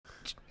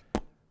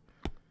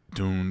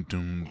Doom,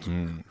 doom,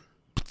 doom.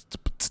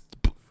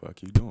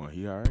 Fuck you doing?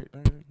 He all right?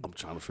 I'm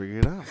trying to figure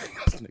it out.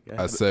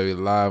 I say we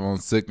live on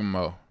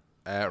Sycamore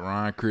at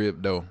Ron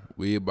Crypto.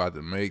 We about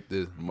to make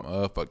this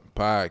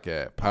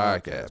motherfucking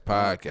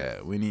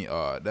podcast. We need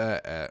all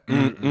that at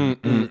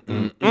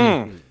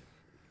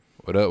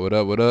What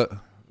up?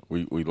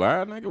 We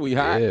live, nigga? We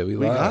hot? Yeah, we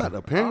We live. got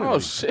apparently. Oh,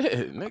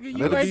 shit, nigga. You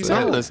Let it ain't be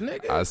tell known. us,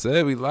 nigga. I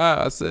said we live.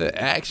 I said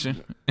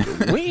action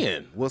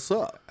When? What's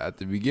up? at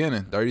the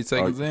beginning. 30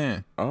 seconds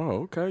in.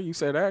 Oh, okay. You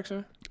said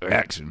action?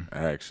 Action.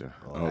 Action.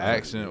 Okay.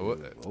 Action.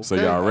 What? So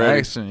y'all ready?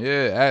 Action.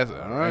 Yeah, action.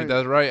 All right.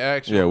 That's right.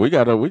 Action. Yeah, we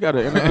gotta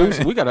introduce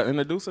a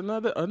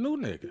new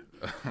nigga.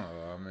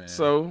 Oh man.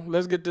 So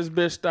let's get this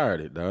bitch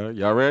started, dog.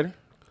 Y'all ready?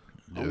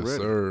 yes, ready.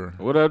 sir.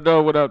 What up,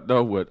 though? What up,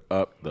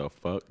 the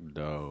fuck,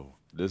 though?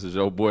 This is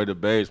your boy, the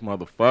beige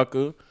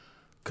motherfucker,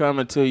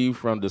 coming to you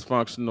from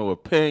Dysfunctional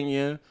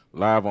Opinion,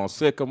 live on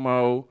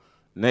Sycamore.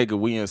 Nigga,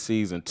 we in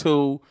season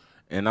 2,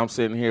 and I'm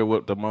sitting here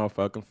with the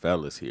motherfucking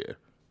fellas here.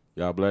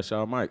 Y'all bless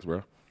y'all mics,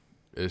 bro.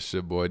 It's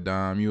your boy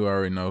Dom. You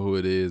already know who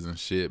it is and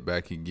shit.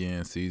 Back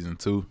again, season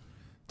 2,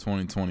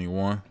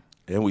 2021.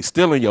 And we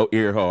still in your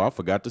ear hole. I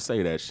forgot to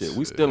say that shit.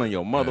 We still in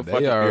your Man, motherfucking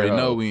they already ear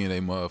know hole. we in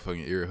they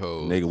motherfucking ear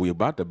holes. Nigga, we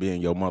about to be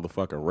in your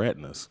motherfucking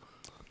retinas.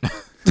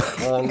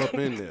 All up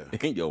in there.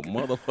 In your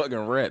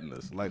motherfucking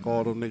retinas. Like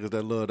all them niggas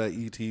that love that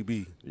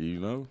ETB. You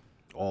know?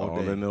 All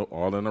day.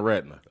 all in the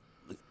retina.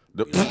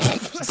 The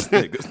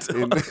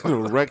In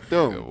the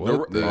rectum.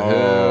 What the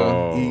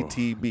Oh.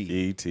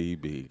 ETB.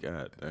 ETB.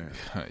 God damn.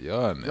 hell?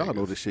 Y'all niggas. Y'all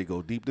know this shit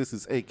go deep. This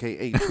is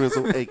AKA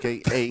Trizzle,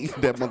 AKA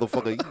that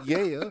motherfucker,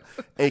 yeah,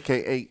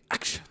 AKA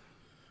Action.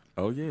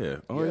 Oh yeah.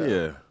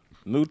 Yeah.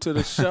 New to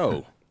the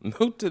show.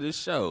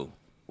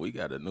 We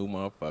got a new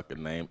motherfucker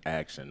named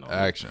Action on it.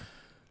 Action.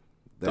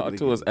 Talk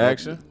to us,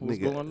 Action. What's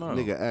nigga, going on?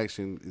 Nigga,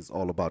 Action is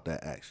all about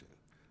that action.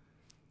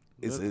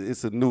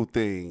 It's a new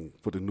thing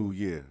for the new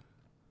year.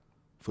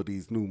 For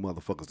these new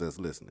motherfuckers that's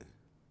listening.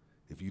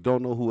 If you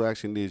don't know who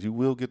Action is, you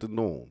will get to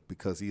know him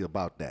because he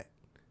about that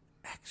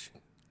action.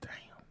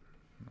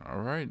 Damn.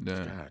 All right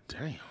then. God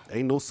damn.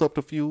 Ain't no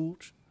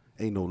subterfuge.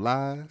 Ain't no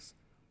lies.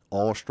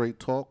 All straight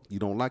talk. You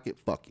don't like it,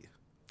 fuck you.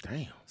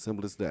 Damn.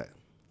 Simple as that.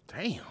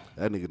 Damn.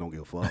 That nigga don't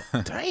give a fuck.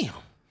 Damn.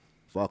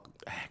 Fuck him.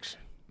 Action.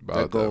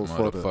 About that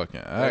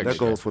motherfucking action. That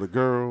goes for the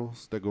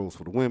girls. That goes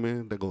for the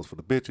women. That goes for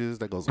the bitches.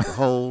 That goes for the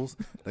hoes.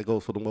 That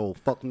goes for the old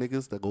fuck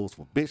niggas. That goes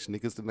for bitch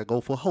niggas. And that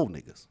go for hoe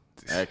niggas.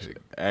 Action.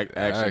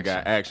 Action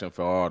got action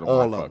for all the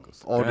All of them.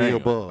 motherfuckers. All the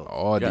above.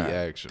 All God the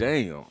action.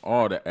 Damn.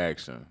 All the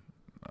action.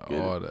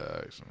 All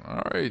the action.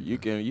 All right. You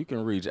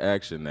can reach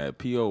Action at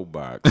P.O.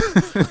 Box.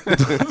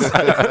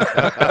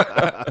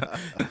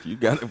 If you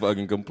got a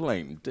fucking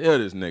complaint, tell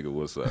this nigga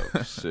what's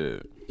up.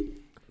 Shit.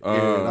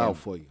 Air it out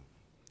for you.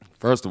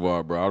 First of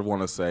all, bro, I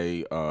want to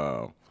say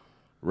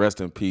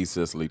rest in peace,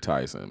 Cicely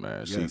Tyson,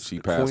 man. Yes, she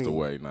the passed queen.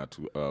 away not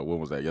too. When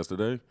was that?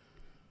 Yesterday.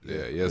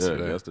 Yeah,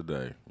 yesterday. Yeah,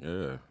 yesterday.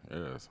 Yeah,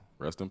 yes.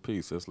 Rest in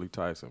peace, Cicely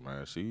Tyson,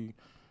 man. She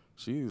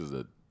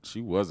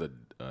was a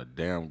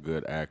damn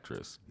good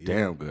actress.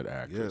 Damn good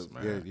actress,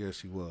 man. Yeah,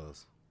 she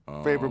was.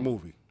 Favorite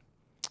movie?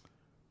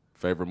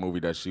 Favorite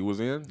movie that she was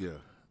in? Yeah.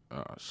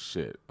 Oh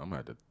shit, I'm gonna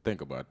have to think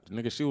about it.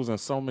 Nigga, she was in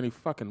so many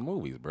fucking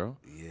movies, bro.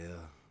 Yeah.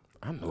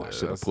 I know I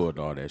should have pulled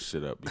all that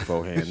shit up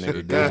beforehand,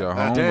 nigga. Did your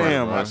homework,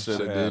 Damn, bro. I should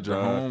have Did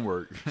your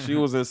homework. She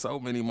was in so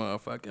many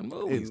motherfucking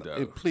movies, though.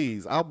 And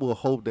please, I will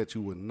hope that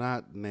you would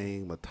not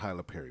name a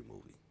Tyler Perry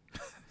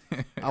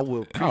movie. I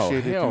will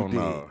appreciate it if hell you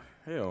no.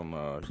 Hell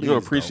no. Please You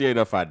appreciate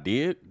if I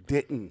did?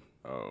 didn't.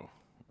 Oh.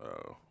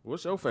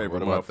 What's your favorite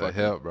What about the motherfucker?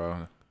 help,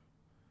 bro?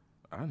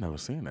 I never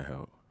seen The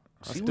Help.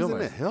 I She still was in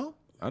The ain't- Help?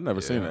 I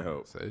never seen The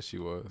Help. Said she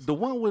was. The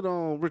one with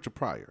Richard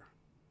Pryor.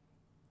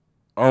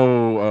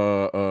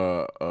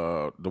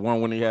 Oh, the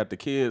one when he had the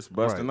kids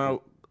busting Right.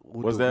 out.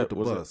 With Was the, that with the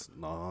was bus?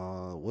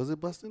 Nah, was it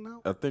busting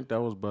out? I think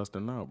that was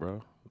busting out,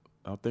 bro.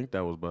 I think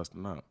that was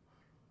busting out.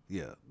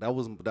 Yeah, that's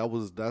the That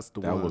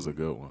one. was a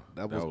good one.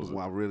 That was the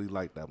one. I really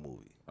liked that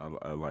movie.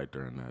 I liked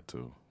her in that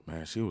too.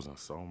 Man, she was in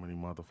so many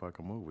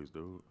motherfucking movies,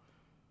 dude.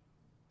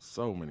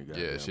 So many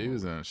goddamn Yeah, she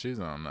movies. was in. She's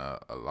on a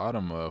lot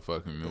of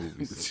motherfucking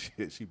movies.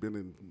 She been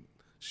in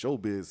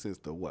showbiz since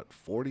the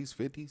 40s,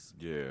 50s.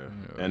 Yeah,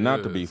 Yeah, and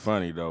not to be yes.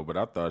 funny though, but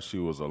I thought she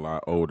was a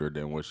lot older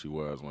than what she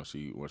was when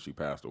she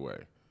passed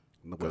away.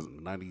 Was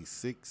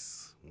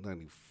 96,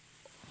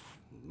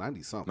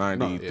 90 something.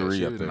 90. Yeah, 3,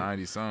 she I was think.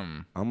 90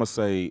 something. I'm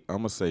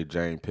gonna say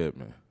Jane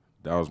Pittman.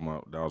 That was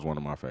one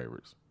of my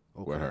favorites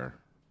with her.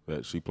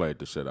 That she played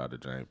the shit out of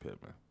Jane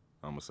Pittman.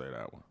 I'm gonna say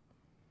that one.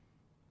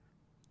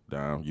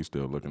 Dom, you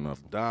still looking up?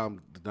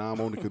 Dom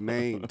only could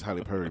name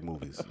Tyler Perry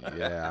movies.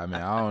 Yeah, I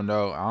mean, I don't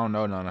know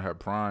none of her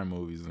prime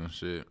movies and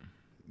shit.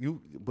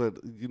 But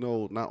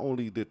not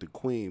only did the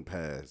Queen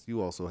pass,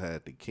 you also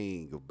had the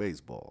King of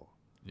Baseball.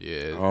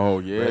 Yeah. Oh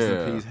yeah. Rest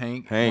in peace,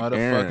 Hank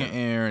motherfucking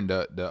Aaron,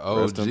 the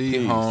Rest in OG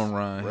peace. home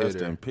run Rest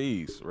hitter. in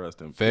peace.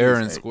 Rest in peace. Fair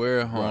and Hank.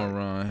 square home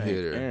run Hank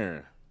hitter.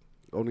 Aaron.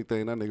 Only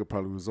thing that nigga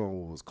probably was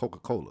on was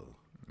Coca-Cola.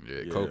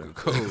 Yeah, Yeah.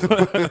 Coca-Cola.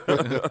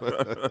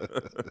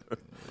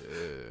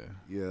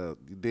 Yeah,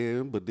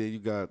 but then you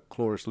got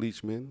Cloris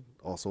Leachman,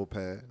 also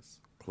passed.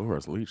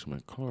 Cloris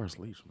Leachman.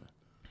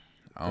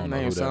 I don't That know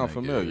name who that sound nigga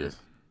familiar. is.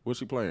 What's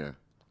she playing?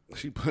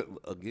 She put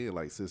again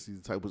like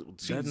sissy type of.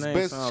 That She's name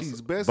best. sounds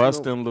She's best.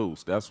 Bustin'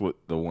 Loose. That's what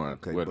the one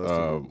Okay, with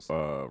Bustin'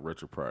 Loose.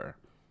 Richard Pryor.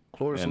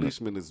 Cloris and-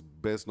 Leachman is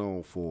best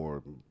known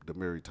for the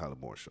Mary Tyler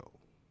Moore Show.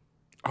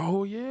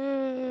 Oh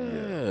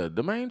yeah,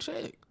 the main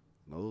chick.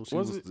 No, she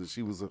Was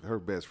she was her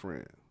best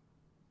friend.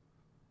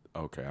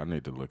 Okay, I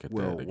need to look at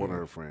Well, that. one of again.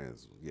 her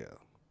friends, yeah.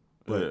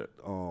 But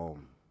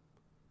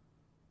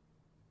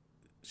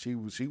she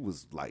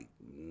was like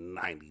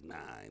 99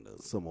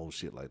 or some old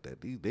shit like that.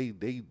 They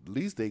at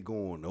least they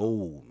going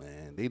old,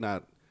 man. They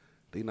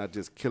not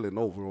just killing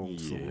over on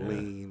some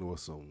lean or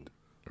some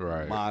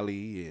Right.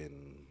 Molly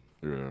and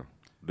Yeah,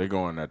 they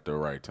going at the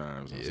right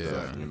times and Yeah.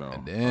 stuff. You know.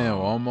 And then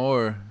one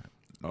more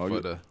Oh, for yeah.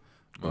 the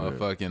Go ahead.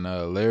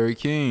 motherfucking Larry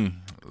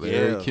King.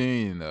 Larry Yeah.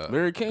 King.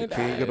 Larry King, the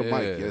king of the mic.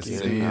 Yeah, Yes, he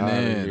Get is. outta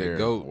CNN, here. the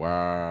GOAT.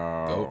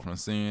 Wow. GOAT from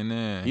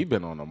CNN. He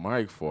been on the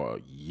mic for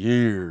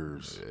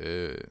years.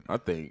 Yeah. I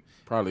think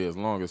probably as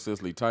long as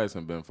Cicely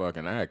Tyson been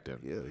fucking acting.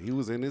 Yeah, he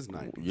was in his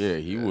 90s. Yeah,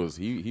 he was.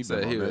 He been So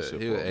on he that was,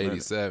 shit he for was a minute.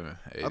 87.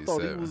 I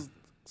thought he was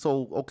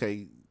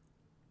okay.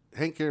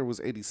 Hank Aaron was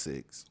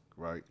 86,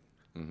 right?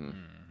 Mm-hmm.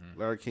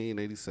 Larry King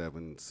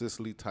 87,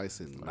 Cicely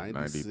Tyson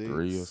 96,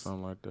 93 or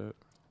something like that.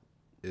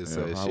 It Yeah,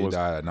 said how she was-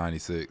 died at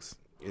 96.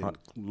 and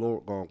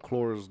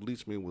Cloris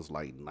Leachman was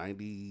like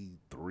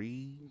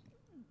 93.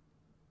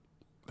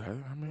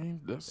 I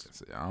mean,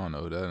 that's. I don't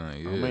know who that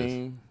nigga I is.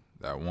 mean,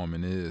 That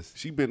woman is.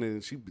 She been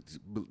in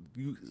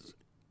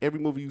every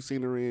movie you've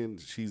seen her in.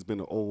 She's been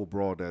an old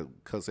broad that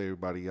cuss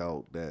everybody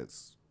out.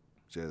 That's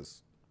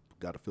just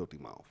got a filthy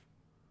mouth.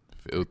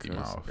 Filthy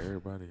cuss mouth.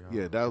 everybody out.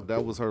 Yeah,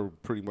 that was her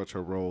pretty much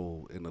her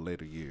role in the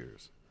later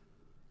years.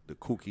 The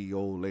kooky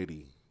old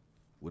lady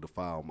with a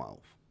foul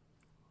mouth.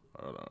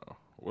 Hold on.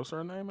 What's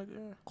her name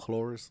again?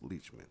 Cloris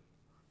Leachman.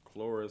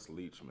 Cloris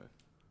Leachman.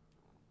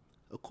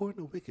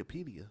 According to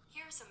Wikipedia.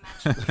 Here's a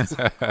match of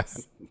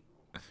examples.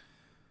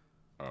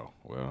 Oh,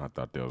 well, I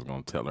thought they was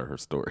going to tell her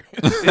story.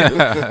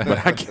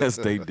 But I guess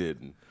they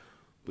didn't.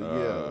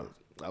 But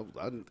yeah,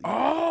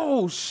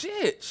 Oh,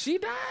 shit. She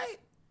died?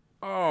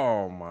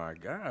 Oh, my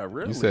God.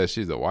 Really? You said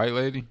she's a white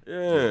lady?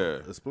 Yeah.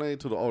 explain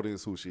to the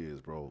audience who she is,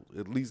 bro.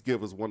 At least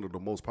give us one of the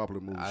most popular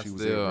movies I she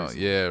was in. still,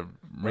 recently. yeah,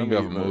 bring me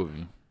up a look.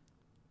 movie.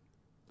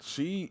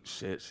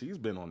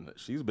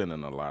 She's been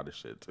in a lot of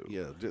shit, too.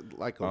 Yeah, just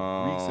like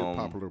a recent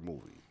popular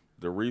movie.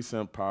 The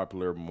recent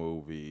popular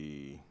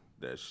movie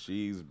that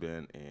she's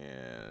been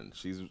in,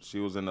 she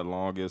was in the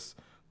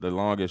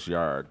longest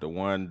yard, the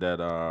one that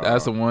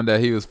That's the one that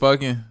he was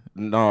fucking.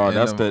 no, and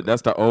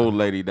that's the old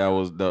lady that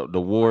was the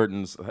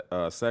warden's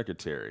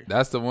secretary.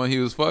 That's the one he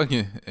was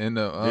fucking in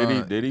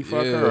the. Did he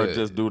fuck her or yeah.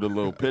 just do the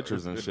little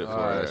pictures and shit for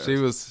her?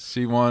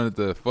 She wanted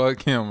to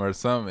fuck him or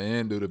something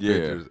and do the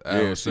pictures.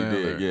 Adam she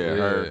Sandler. did.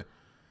 Yeah,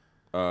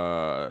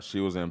 her. She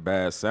was in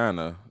Bad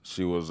Santa.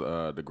 She was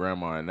the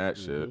grandma in that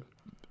shit.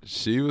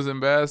 She was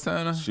in Bad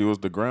Santa. She was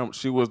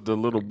the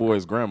little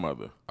boy's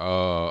grandmother.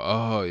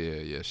 Oh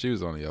yeah. She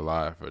was only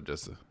alive for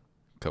just a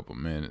couple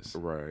minutes.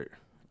 Right.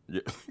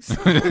 Yeah.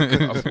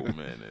 Couple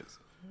minutes.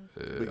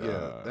 But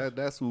yeah,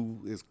 that's who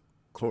is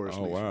Cloris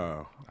Oh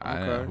Leachman.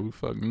 wow. Who the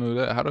fuck knew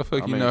that? How the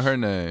fuck you mean, know her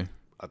name?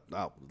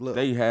 Look,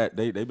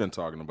 They been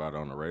talking about it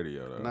on the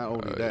radio though. not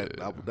only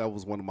that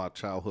was one of my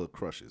childhood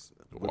crushes.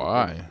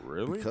 Why?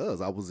 Really? Because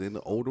I was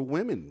into older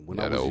women when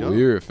I Got was a young.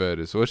 weird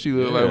fetish. What she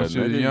look like when she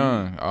was nigga,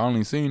 young? I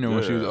only seen her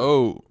when she was Yeah.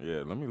 old.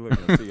 Yeah, let me look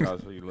and see how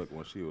she looked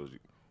when she was.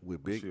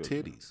 With big She was-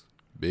 titties.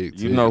 Big.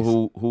 You know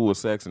titties. who was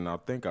sexy? And I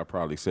think I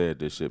probably said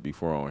this shit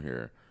before on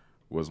here.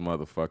 Was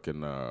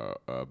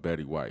motherfucking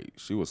Betty White.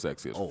 She was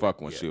sexy as fuck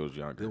when yeah. she was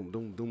younger.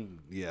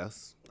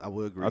 Yes, I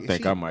would agree. I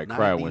think I might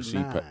cry when she.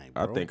 99,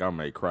 I bro. think I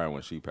may cry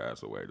when she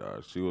passed away,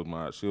 dog. She was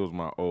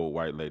my old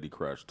white lady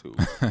crush too.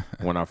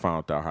 When I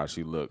found out how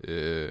she looked,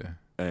 Yeah.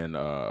 and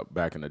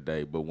back in the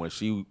day. But when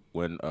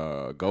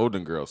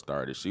Golden Girl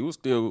started, she was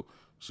still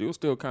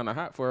kind of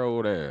hot for her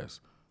old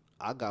ass.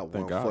 I got one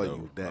Thank God. for though.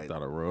 you I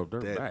thought I rubbed her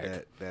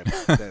back.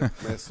 that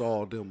mess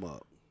all them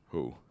up.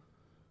 Who?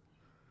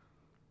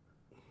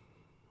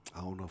 I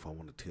don't know if I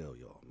want to tell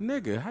y'all.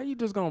 Nigga, how you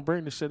just gonna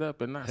bring the shit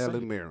up and not say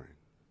Helen it? Mirren,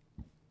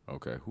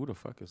 Okay, who the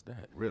fuck is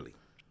that? really?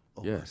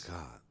 Oh Yes. my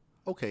God.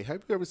 Okay,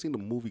 have you ever seen the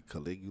movie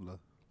Caligula?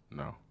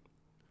 No,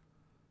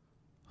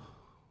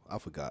 I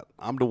forgot.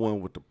 I'm the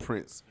one with the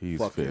prince. he's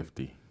fucking,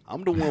 50.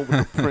 I'm the one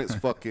with the prince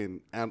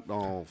fucking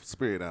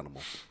spirit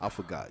animal. I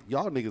forgot.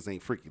 Y'all niggas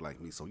ain't freaky like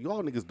me, so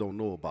y'all niggas don't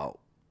know about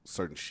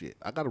certain shit.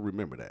 I gotta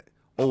remember that.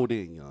 Old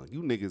and young.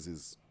 You niggas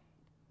is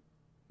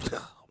oh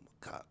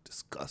my God,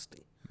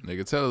 disgusting.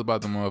 Nigga, tell us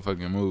about the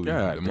motherfucking movie.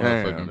 God the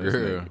damn, motherfucking this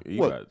girl. nigga, he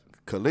What? got-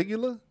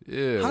 Caligula?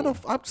 Yeah. How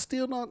I'm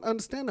still not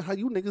understanding how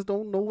you niggas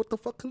don't know what the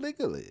fuck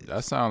Caligula is.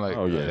 That sound like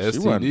Oh yeah, STD. she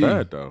wasn't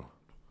bad though.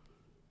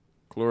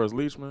 Cloris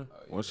Leachman,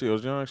 when she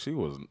was young, she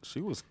was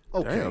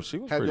Okay. damn, she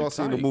was Have pretty y'all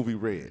seen the tight. movie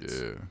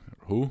Reds? Yeah.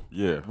 Who?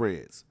 Yeah.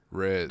 Reds.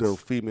 Reds. The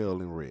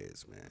female in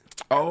Reds, man.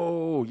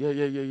 Oh, yeah.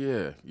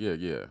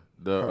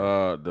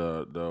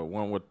 The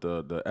one with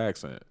the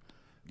accent.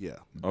 Yeah.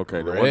 Okay,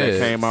 the one that Reds.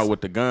 came out with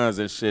the guns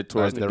and shit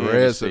towards Like the the end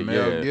and Reds shit, and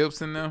Mel yeah.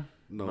 Gibson now?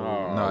 No.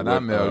 No, not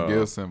with, Mel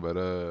Gibson, but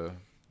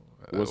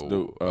what's the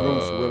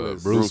Bruce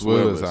Willis. Bruce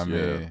Willis, I yeah.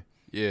 mean.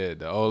 Yeah,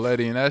 the old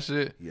lady and that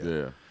shit.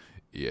 Yeah.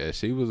 Yeah,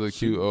 she was a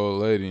cute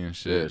old lady and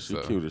shit. Yeah, she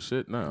so. cute as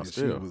shit now, And she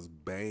still. was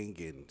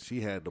banging.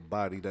 She had the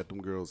body that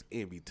them girls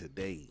envy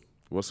today.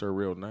 What's her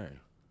real name?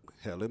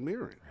 Helen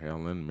Mirren.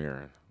 Helen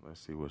Mirren.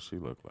 Let's see what she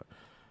looked like.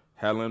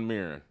 Helen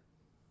Mirren.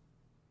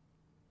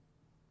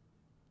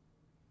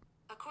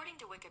 According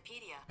to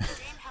Wikipedia,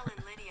 Dame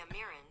Helen Lydia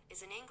Mirren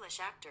is an English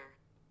actor.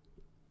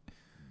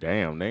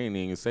 Damn, they ain't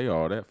even say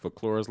all that for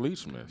Cloris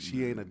Leachman.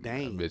 She ain't a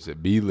dame. Bitch, a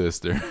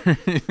B-lister.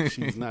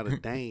 She's not a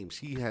dame.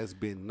 She has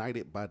been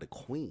knighted by the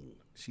queen.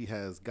 She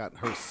has got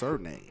her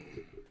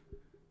surname.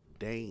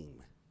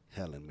 Dame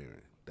Helen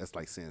Mirren. That's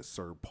like saying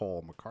Sir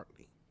Paul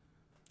McCartney.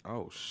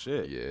 Oh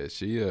shit. yeah,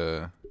 she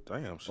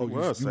Damn, she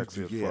was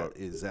sexy as yeah, fuck.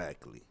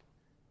 exactly.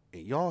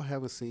 And y'all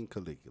haven't seen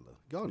Caligula.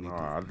 Y'all need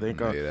Nah, I to. think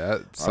yeah,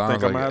 that sounds I'm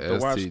like gonna have an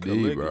to watch STD,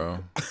 Caligula.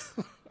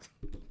 bro.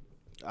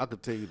 I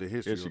could tell you the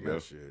history Here she of go.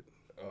 that shit.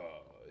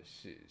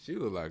 She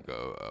looked like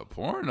a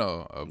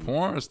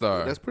porn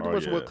star. That's pretty Oh,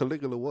 much yeah. what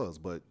Caligula was,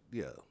 but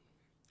yeah.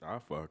 I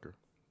fuck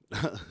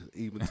her.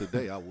 Even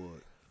today I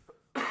would.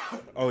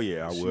 Oh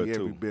yeah, I She would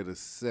every too. bit of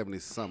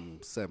 70-something,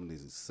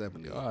 70s,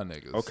 70s. Y'all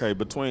niggas. Okay,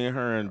 between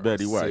her and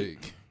Betty White.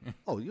 sick.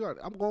 Oh,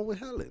 I'm going with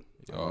Helen.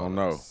 I don't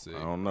know. Sick, I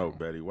don't know.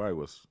 bro. Betty White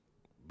was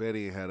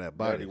Betty ain't had that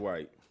body. Betty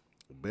White.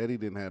 Betty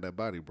didn't have that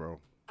body, bro.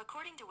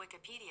 According to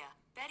Wikipedia,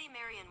 Betty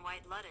Marion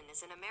White Ludden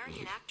is an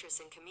American actress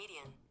and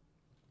comedian.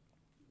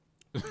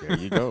 There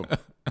you go.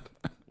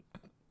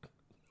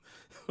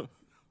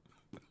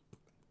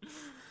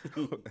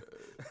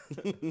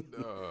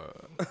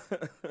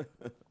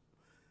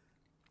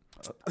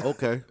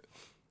 Okay.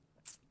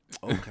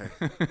 Okay.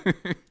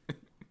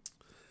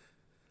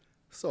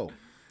 So,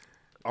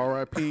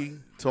 R.I.P.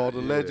 to all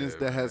the legends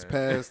that has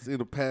passed in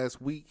the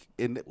past week,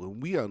 and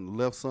we done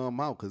left some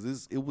out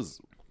because it was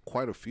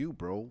quite a few,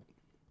 bro.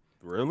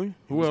 Really?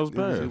 Who else it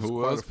was- passed? Who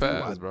quite else a few.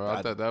 passed, bro?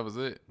 I thought that was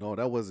it. No,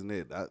 that wasn't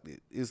it.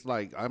 It's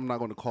like I'm not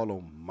going to call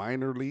them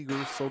minor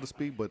leaguers, so to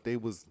speak, but they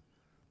was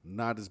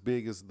not as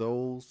big as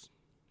those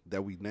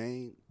that we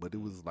named. But it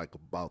was like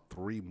about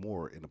 3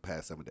 more in the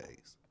past 7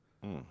 days,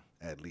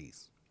 at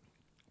least.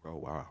 Oh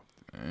wow.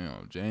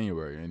 Damn,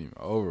 January ain't even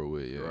over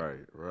with yet.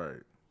 Right.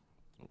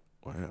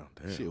 Wow,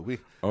 damn. Shit, we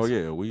Oh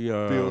yeah, we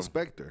Phil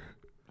Spector.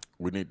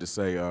 we need to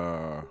say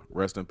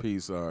rest in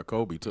peace,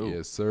 Kobe too.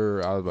 Yes,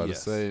 sir. I was about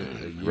Yes. to say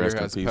a year Rest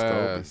in has peace,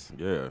 passed.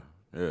 Kobe.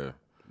 Yeah.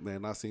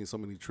 Man, I seen so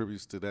many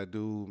tributes to that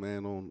dude,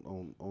 man,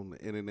 on the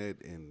internet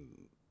and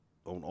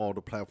on all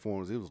the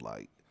platforms. It was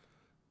like,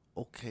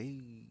 okay,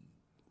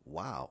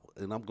 wow.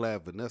 And I'm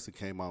glad Vanessa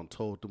came out and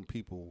told them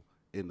people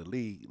in the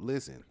league,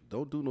 listen,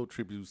 don't do no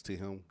tributes to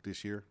him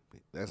this year.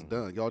 That's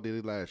done. Y'all did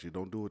it last year.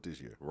 Don't do it this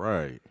year.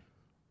 Right.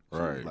 She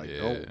was Right. like,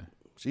 Yeah. don't.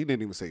 She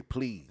didn't even say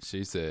please.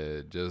 She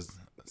said just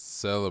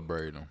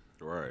celebrate them.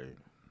 Right.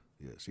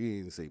 Yeah, she didn't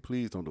even say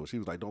please don't do it. She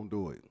was like, don't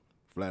do it.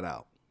 Flat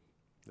out.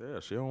 Yeah,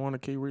 she don't want to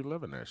keep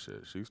reliving that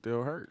shit. She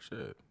still hurt.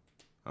 Shit.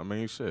 I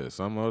mean, shit.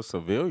 Some of us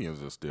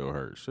civilians are still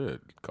hurt. Shit.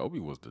 Kobe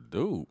was the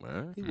dude,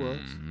 man. He was.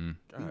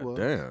 God was.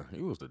 damn,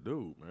 he was the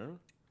dude, man.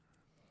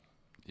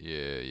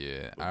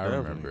 Yeah. But I definitely,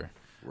 remember.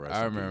 rest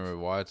I in remember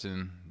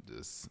watching.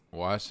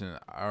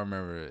 I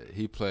remember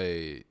he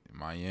played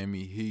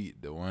Miami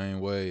Heat, Dwayne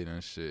Wade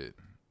and shit,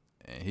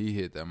 and he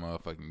hit that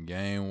motherfucking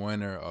game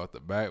winner off the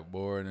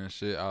backboard and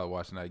shit. I was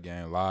watching that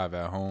game live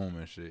at home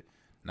and shit,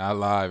 not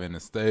live in the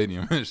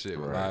stadium and shit,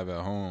 but Right. live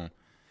at home.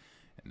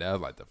 And that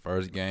was like the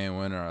first game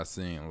winner I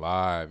seen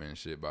live and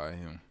shit by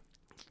him.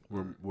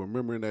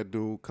 Remembering that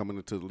dude coming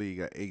into the league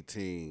at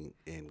 18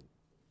 and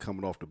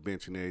coming off the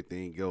bench and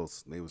everything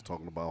else, and they was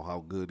talking about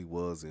how good he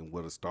was and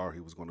what a star he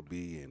was going to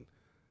be, and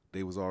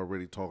they was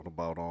already talking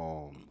about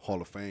Hall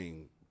of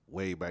Fame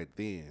way back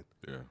then.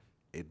 Yeah.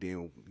 And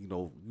then,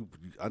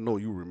 I know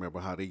you remember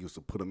how they used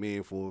to put him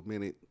in for a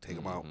minute, take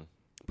him out,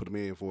 put him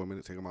in for a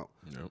minute, take him out.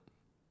 Yep.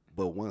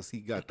 But once he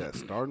got that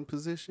starting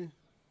position,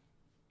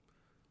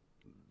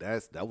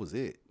 that was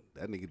it.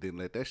 That nigga didn't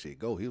let that shit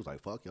go. He was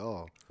like, fuck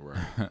y'all. Right.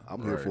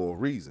 I'm here for a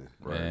reason.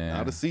 Man.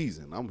 Not a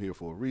season. I'm here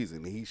for a reason.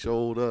 And he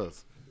showed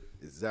us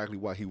exactly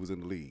why he was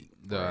in the league.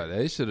 Duh,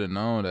 they should have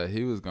known that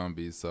he was gonna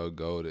be so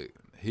goated.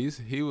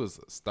 He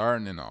was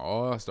starting in an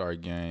All-Star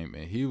game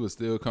and he was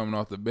still coming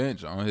off the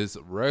bench on his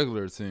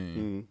regular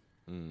team.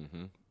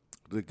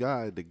 The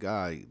guy,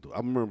 I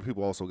remember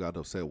people also got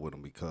upset with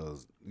him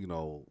because,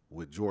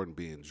 with Jordan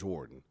being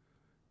Jordan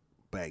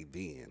back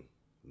then,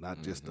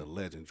 not just the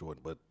legend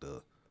Jordan, but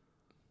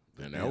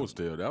And that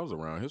was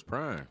around his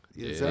prime.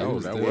 Yeah, Yeah, exactly.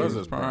 that That was was his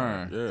his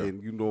prime. prime. Yeah.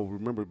 And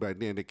remember back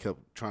then they kept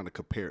trying to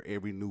compare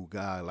every new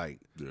guy like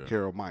Yeah.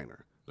 Harold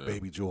Miner,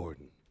 Baby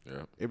Jordan.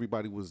 Yeah.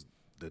 Everybody was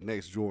the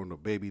next Jordan or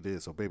baby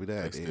this or baby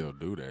that. They And still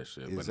do that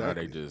shit,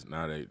 Exactly.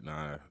 but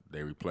now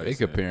they replace. They it.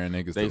 comparing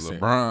niggas They to say-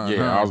 LeBron. Yeah,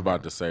 huh? I was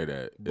about to say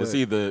that. But- it's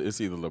either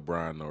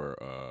LeBron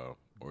or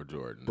or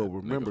Jordan. But that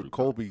remember, niggas be-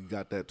 Kobe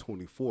got that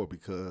 24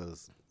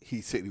 because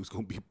he said he was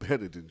going to be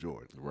better than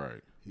Jordan.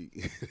 Right.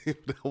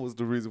 That was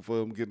the reason for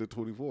him getting the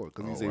 24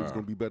 because he Oh, said he was wow.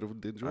 going to be better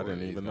than Jordan. I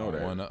didn't even know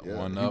that. One up, Yeah,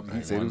 one he, up. he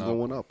and said he was one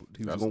going up. He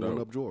was That's going to one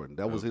dope. up Jordan.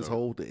 That was That's his dope.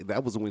 whole thing.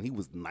 That was when he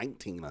was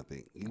 19, I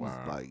think. He was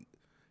Wow. like,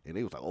 and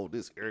they was like, oh,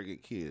 this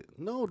arrogant kid.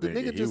 No, the Nigga,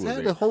 nigga he just was had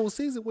a- the whole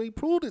season where he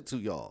proved it to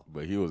y'all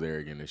But he was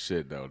arrogant as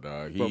shit though,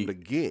 dog. from the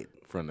get.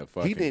 From the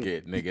fucking didn't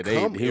get, nigga.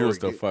 become He was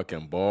the arrogant.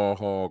 fucking ball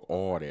hog,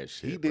 all that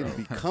shit. He didn't bro.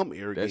 become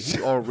arrogant.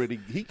 That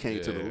He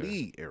came to the Yeah.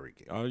 league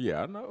arrogant. Oh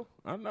yeah, I know.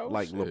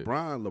 Like shit.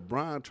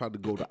 LeBron tried to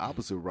go the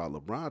opposite route.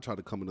 LeBron tried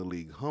to come in the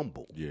league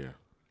humble Yeah.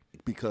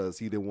 because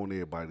he didn't want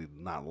everybody to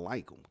not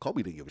like him.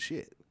 Kobe didn't give a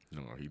shit.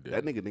 No, he did.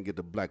 That nigga didn't get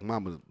the Black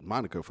Mamba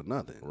moniker for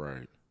nothing.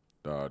 Right.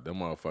 Them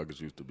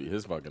motherfuckers used to be,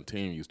 his fucking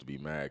team used to be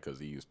mad because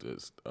he used to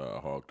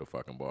hog the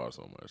fucking ball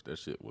so much. That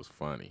shit was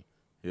funny.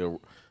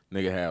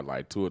 Nigga had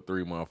like 2 or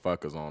 3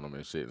 motherfuckers on him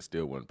and shit and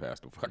still wouldn't pass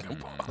the fucking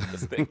ball.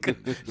 This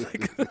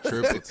nigga-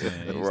 Triple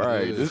team.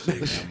 Right. This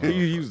nigga,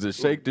 he used to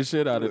shake the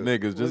shit out of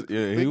niggas. Just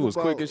he think was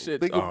quick about- as shit.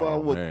 think Oh,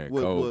 about what- man,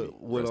 what- Kobe.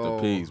 what, Rest in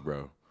peace,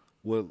 bro.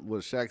 What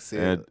Shaq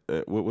said.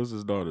 And what was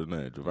his daughter's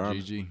name? Giovanna?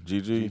 Gigi.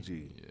 Gigi?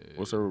 Gigi.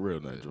 What's her real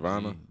name?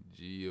 Giovanna?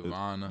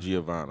 Giovanna.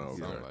 Giovanna. Okay.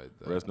 Something like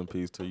that. Rest in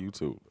peace to you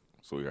too,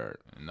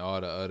 sweetheart. And all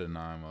the other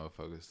 9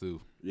 motherfuckers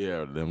too.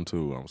 Yeah, them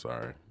too. I'm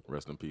sorry.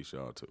 Rest in peace,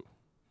 y'all too.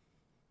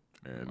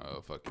 And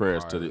Motherfucking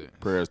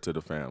prayers to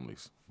the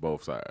families,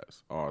 both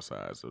sides, all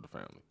sides of the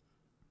family.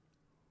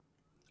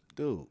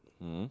 Dude,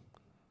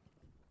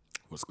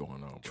 What's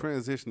going on, bro?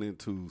 transitioning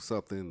to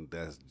something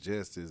that's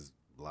just as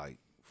like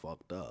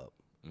fucked up.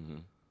 Mm-hmm.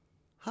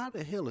 How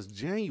the hell is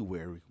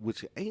January,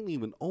 which ain't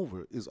even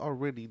over, is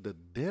already the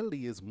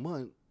deadliest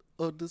month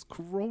of this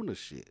corona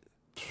shit?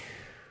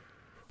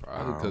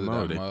 Probably I because don't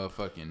of that know.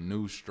 motherfucking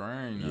new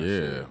strain. and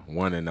Yeah, shit.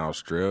 one in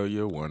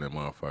Australia, one in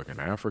motherfucking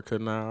Africa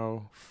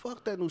now.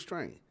 Fuck that new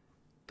strain.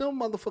 Them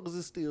motherfuckers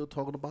is still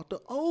talking about the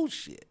old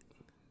shit.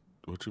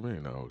 What you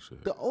mean, oh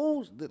shit?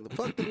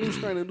 Fuck the new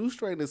strain. The new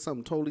strain is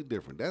something totally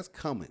different. That's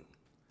coming.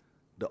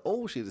 The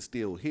old shit is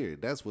still here.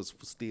 That's what's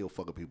still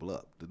fucking people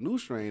up. The new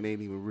strain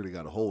ain't even really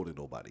got a hold of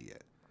nobody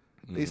yet.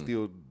 They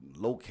still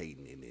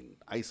locating it and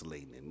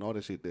isolating it and all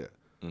that shit there.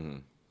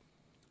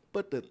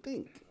 But to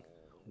think,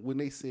 when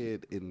they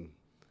said in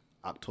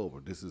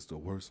October, this is the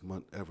worst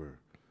month ever.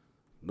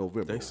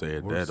 November. They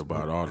said worst that about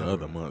month all the ever.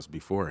 other months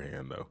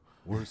beforehand, though.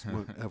 Worst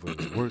month ever,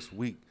 the worst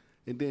week.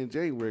 And then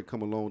January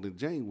come along. In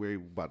January,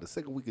 about the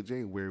second week of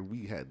January,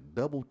 we had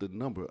doubled the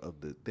number of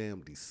the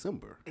damn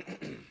December.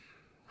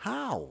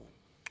 How?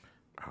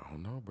 I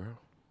don't know, bro.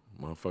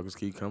 Motherfuckers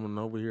keep coming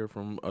over here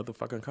from other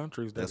fucking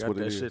countries. They That's got what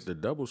it that is. shit, the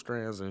double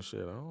strands and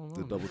shit. I don't know.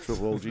 The double,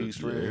 triple OG Yeah,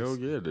 strands. hell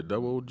yeah, the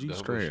double OG Double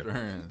strand.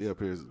 strands. Yeah, up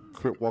here is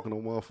Crip walking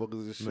on motherfuckers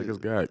and shit. Niggas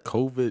got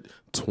COVID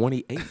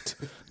 28.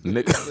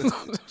 Nigga.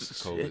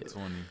 COVID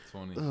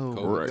 2020. Oh,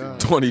 COVID Right.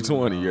 20.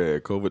 2020, yeah.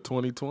 COVID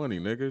 2020,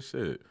 nigga.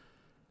 Shit.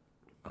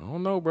 I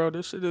don't know, bro.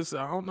 This shit is,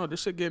 I don't know.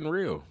 This shit getting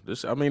real.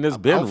 I mean, it's I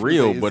been was gonna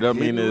real, say, but it's I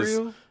mean, getting it's,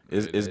 real?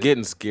 it's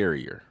getting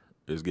scarier.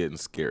 It's getting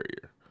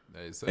scarier.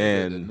 They say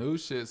that the And- new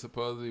shit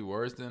supposedly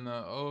worse than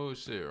the old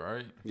shit,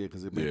 right? Yeah,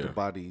 because it made Yeah. the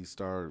body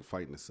start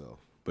fighting itself.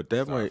 But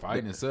that Start might,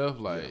 fighting itself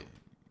like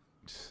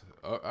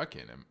I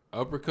can't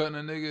uppercutting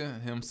a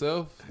nigga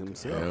himself.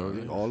 Himself. Hell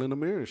yeah. All in the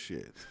mirror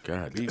shit.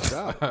 God, Beefed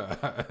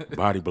out.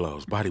 body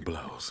blows, body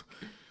blows.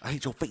 I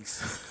hate your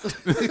face.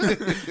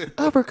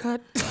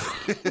 Uppercut.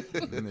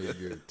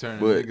 Nigga turning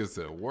But- niggas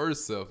to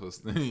worse self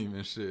esteem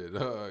and shit.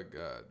 Oh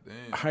god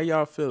damn. How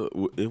y'all feel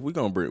if we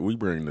gonna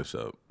bring this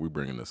up? We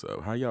bringing this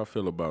up. How y'all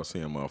feel about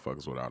seeing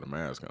motherfuckers without a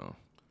mask on,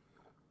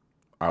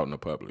 out in the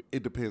public,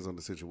 It depends on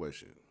the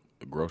situation.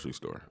 the grocery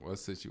store, What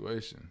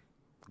situation?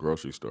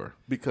 grocery store?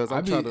 Because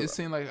I'm trying to. It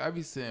seemed like I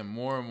be seeing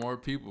more and more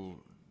people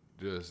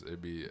just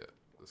it be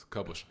a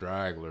couple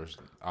stragglers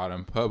out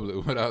in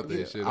public without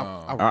their shit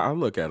on. I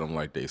look at them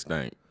like they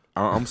stink.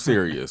 I'm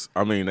serious.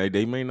 I mean,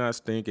 they may not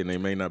stink and they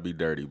may not be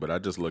dirty, but I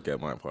just look at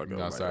my fucking.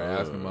 I start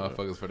asking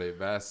motherfuckers for their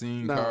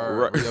vaccine Nah, card.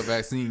 right. Where your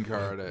vaccine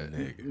card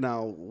at?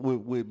 Now,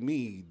 with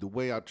me, the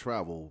way I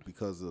travel,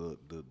 because of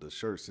the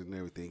shirts and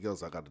everything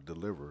else I got to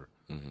deliver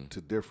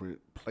to different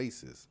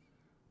places,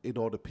 it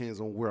all depends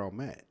on where I'm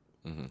at.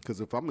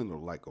 Because if I'm in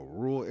like a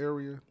rural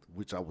area,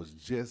 which I was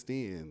just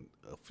in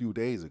a few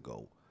days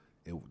ago,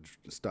 and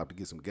stopped to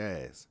get some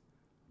gas,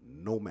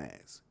 no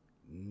mask,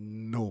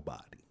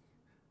 nobody,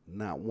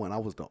 not one. I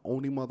was the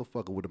only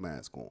motherfucker with a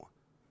mask on.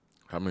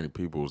 How many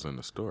people was in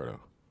the store though?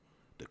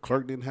 The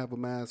clerk didn't have a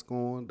mask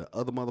on. The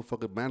other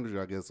motherfucking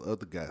manager, I guess,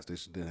 other gas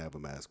station didn't have a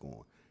mask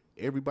on.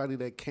 Everybody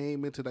that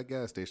came into that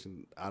gas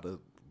station, out of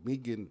me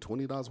getting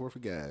 $20 worth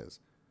of gas,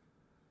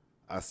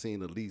 I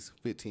seen at least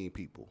 15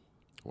 people.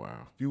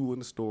 Wow. Few in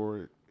the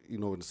store,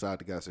 inside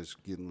the gas station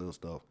getting little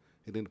stuff,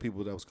 and then the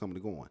people that was coming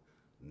and going.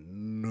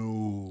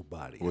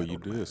 Nobody. Well, had you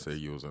on the did mask. say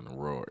you was in a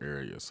rural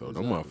area, so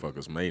them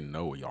motherfuckers may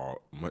know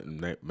y'all,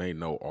 may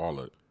know all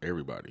of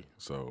everybody.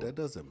 So That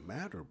doesn't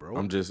matter, bro.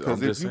 I'm just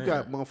because if you saying.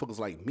 got motherfuckers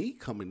like me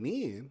coming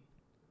in,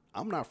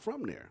 I'm not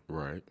from there.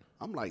 right.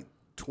 I'm like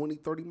 20,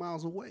 30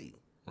 miles away.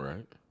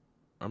 Right.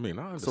 I mean,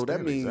 I understand So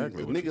that means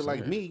exactly a what nigga you're like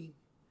saying. me,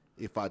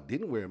 if I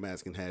didn't wear a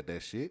mask and had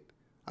that shit,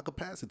 I could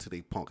pass it to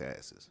they punk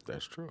asses.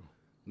 That's true.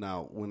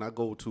 Now, when I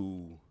go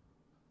to,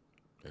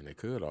 And they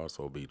could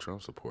also be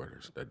Trump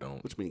supporters that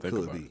don't which means think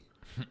could about be,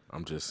 it.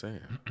 I'm just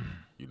saying.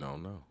 You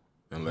don't know.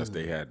 Unless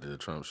they had the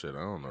Trump shit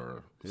on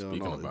or you don't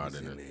speaking know, about was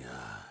it. in And, their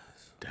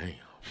eyes. damn.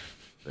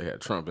 They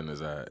had Trump in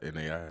his eye, in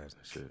their eyes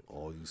and shit.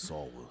 All you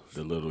saw was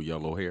The little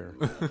yellow hair.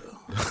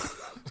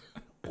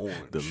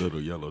 orange. The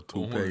little yellow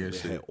toupee and They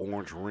shit. had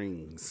orange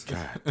rings.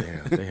 God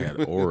damn, they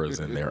had auras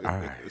in their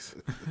eyes.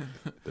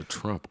 The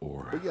Trump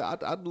aura. But yeah,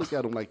 I'd look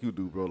at them like you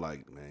do, bro.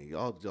 Like, man,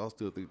 y'all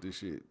still think this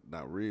shit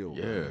not real?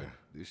 Yeah. Man.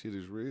 This shit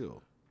is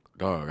real.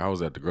 Dog, I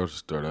was at the grocery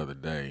store the other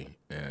day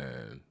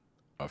and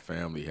a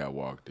family had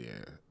walked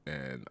in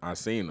and I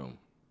seen them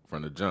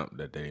from the jump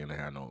that they ain't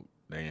had no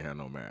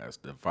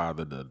mask. The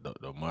father,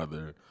 the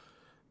mother,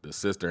 the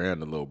sister,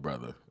 and the little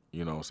brother.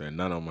 You know what I'm saying?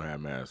 None of them had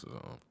masks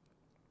on.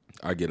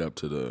 I get up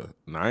to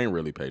I ain't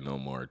really pay no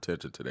more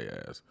attention to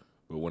their ass.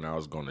 But when I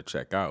was going to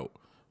check out,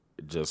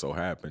 it just so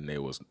happened they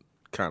was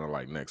kind of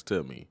like next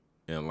to me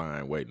in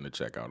line waiting to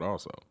check out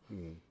also.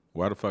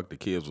 Why the fuck the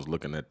kids was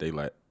looking at their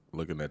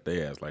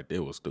ass like they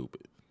was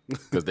stupid?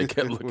 Because they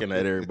kept looking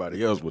at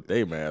everybody else with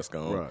their mask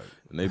on. Right.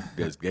 And they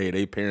just gave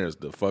their parents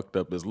the fucked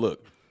up as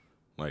look.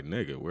 Like,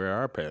 nigga, where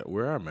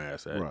our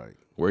mask at? Right.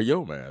 Where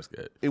your mask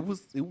at? It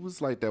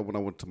was like that when I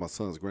went to my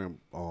son's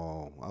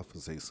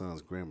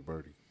son's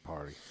grandbirthday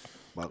party.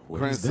 My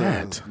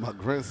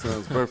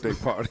grandson's birthday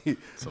party.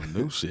 Some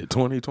new shit.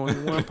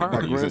 2021 My parties.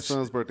 and shit.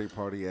 grandson's birthday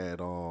party at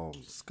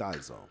Sky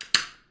Zone.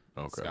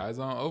 Okay. Sky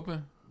Zone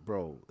open?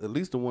 Bro, at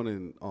least the one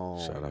in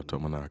Shout out to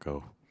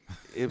Monaco.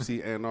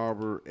 MC Ann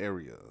Arbor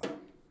area.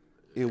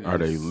 It was, Are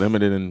they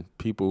limited in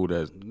people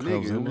that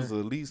comes Nigga, in it was there?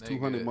 at least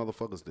 200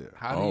 motherfuckers there.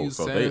 How do Oh, you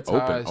so they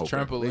sanitize open.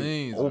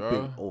 trampolines,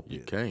 bro? Open. You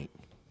can't.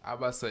 I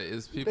about to say,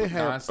 it's people They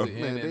have-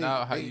 constantly man, in and they-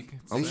 out. How they- you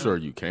can I'm see sure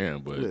them? you can,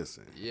 but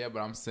Listen, Yeah, but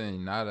I'm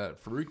saying not that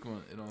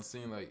frequent. It don't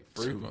seem like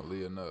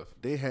frequently enough.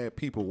 they had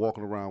people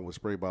walking around with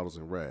spray bottles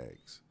and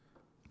rags.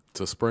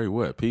 to spray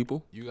what?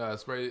 People? You gotta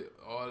spray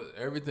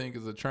everything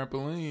is a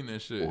trampoline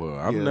and shit. Well,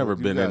 I've Yeah, never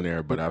you been got- in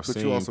there, but I've but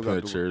you seen also got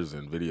the- pictures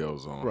and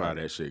videos on how Right.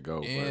 that shit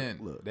go.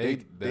 and look, they,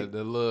 they-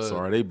 the little So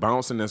are they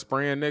bouncing and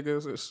spraying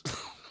niggas?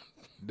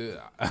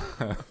 the,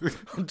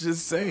 I'm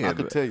just saying. I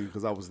could tell you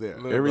because I was there.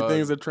 look,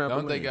 Everything's a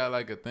Don't they trampoline. got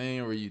like a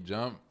thing where you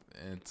jump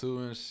into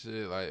and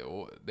shit? Like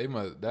they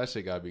must that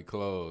shit gotta be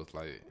closed.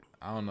 Like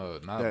I don't know,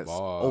 not That's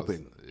balls.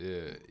 open.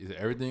 Yeah, is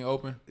everything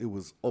open? It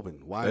was open,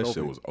 wide That open.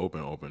 shit was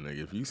open,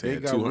 nigga. If you They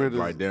said got 200, rid of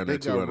right down they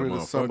there, 200 got rid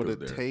of some of the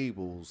motherfuckers there.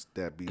 tables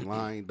that be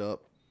lined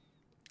up.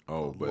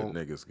 Oh, but Well-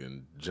 niggas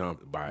can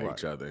jump by Right.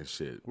 each other and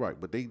shit. Right,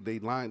 but they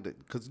lined it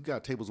because you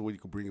got tables where you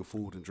can bring your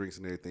food and drinks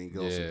and everything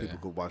else, and Yeah. people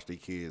could watch their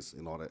kids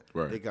and all that.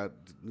 Right. They got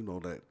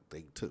that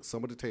they took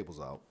some of the tables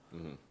out,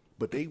 Mm-hmm.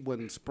 but they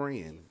wasn't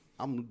spraying.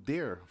 I'm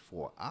there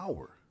for an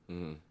hour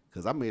Mm-hmm.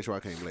 because I made sure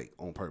I came late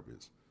on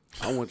purpose.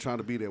 I wasn't trying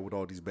to be there with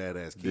all these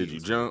badass kids. Did you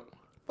jump?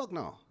 Fuck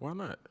no. Why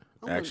not?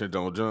 I Action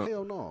don't jump.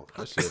 Hell no.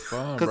 That shit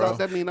fun, Because bro.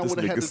 that mean I This would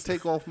have had nigga's- to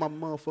take off my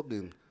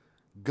motherfucking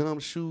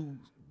gumshoe,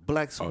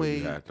 black Oh,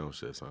 suede, you had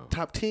those shits on.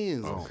 top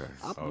tens on. Okay.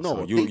 I'm- Oh, no,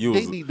 so you they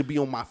was- need to be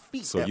on my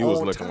feet. So at you was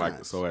all looking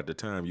times. like at the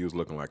time you was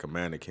looking like a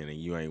mannequin and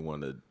you ain't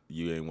want to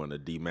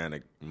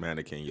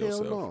mannequin Hell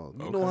yourself. no.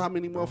 You Okay. know how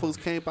many motherfuckers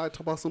came by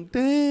talking about some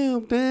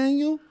damn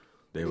Daniel?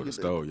 They would have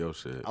stole your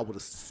shit. I would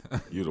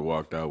have. You'd have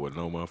walked out with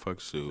no motherfucking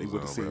They shoes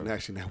would have on, seen bro.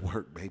 action at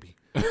work, baby.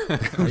 They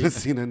would have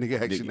seen a nigga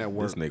action at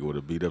work. This nigga would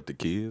have beat up the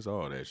kids,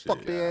 all that shit.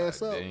 Fuck their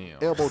ass up.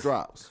 damn. Elbow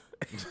drops.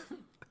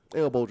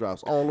 Elbow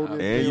drops all on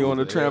their And you on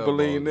the Elbow,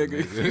 trampoline,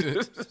 nigga.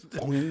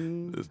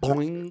 boing,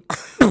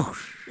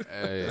 boing.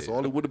 Hey, That's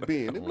all it would have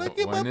been. They be like,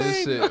 get my when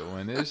this baby.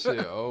 when this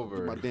shit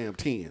over, My damn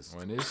tens.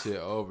 when this shit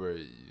over,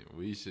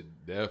 we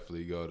should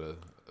definitely go to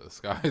a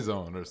Sky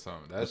Zone or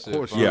something. That shit.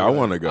 course. fun. Yeah, I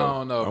want to go. I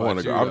don't know. I want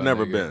to about go. you, I've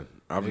never nigga. been.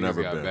 I've Niggas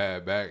never got been.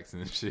 bad backs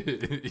and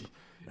shit.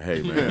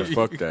 Hey man,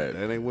 fuck that.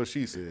 That ain't what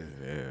she said.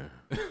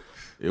 Yeah,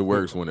 it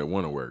works when it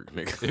want to work,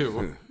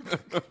 nigga.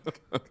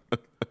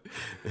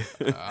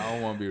 I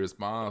don't want to be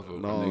responsible.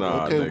 for No, niggas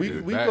Nah, okay,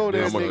 nigga. we go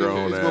there, I'm a nigga.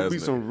 grown It's gonna be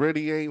ass some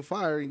ready aim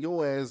fire, and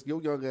your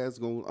young ass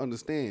gonna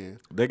understand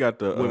They got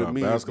the what it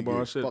means basketball to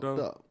get shit fucked though.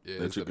 up. Yeah,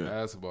 that it's you the can-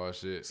 basketball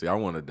shit. See, I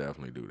want to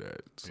definitely do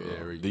that. So,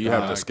 Yeah, do you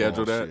have to basketball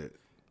schedule that? Shit.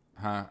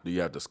 Huh? Do you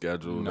have to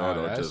schedule No, that,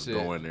 or that just shit,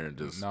 go in there and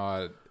just?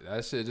 No,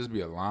 that shit just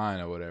be a line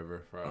or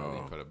whatever for, I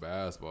think, for the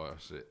basketball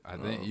shit. I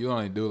think you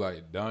only do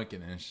like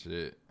dunking and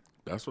shit.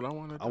 That's what I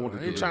want to do. I, wanna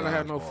ain't do trying to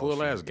have no dodgeball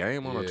full ass shit.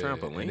 game on a Yeah,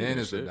 trampoline. and then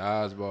it's the shit.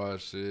 dodgeball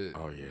shit.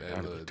 Oh, yeah, that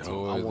that'd little be dope. I toys,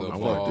 want little to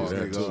wanna fuck balls this do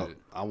and that, nigga too. up. shit.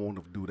 I want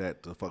to do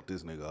that to fuck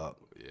this nigga up.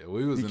 Yeah,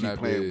 we was He in keep that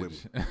playing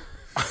with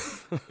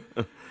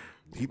bitch.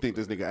 He think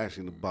this nigga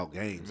action about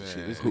games and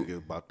shit. This nigga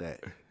about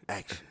that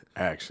action.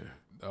 Action.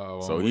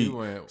 So when we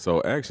went,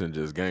 so Action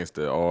just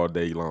gangster all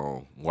day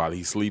long while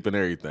he sleep and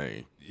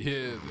everything.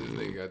 yeah, this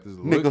nigga got this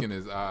look in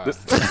his eye.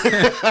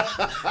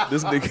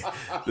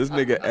 This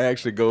nigga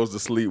Action goes to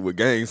sleep with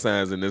gang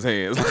signs in his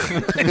hands.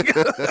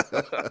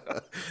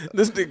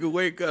 This nigga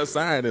wake up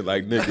signing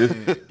like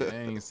nigga.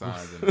 Gang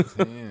signs in his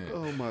hand.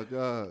 Oh my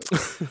God.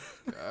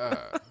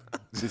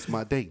 This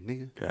my day,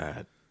 nigga.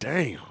 God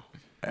damn.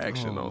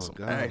 Action Oh, on some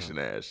God. action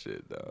ass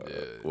shit, dog.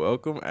 Yeah.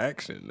 Welcome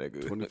Action,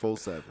 nigga.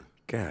 24/7.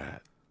 God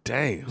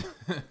damn.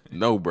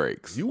 No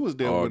breaks. You was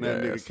there All when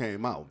that gas. nigga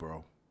came out,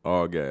 bro.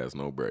 All gas,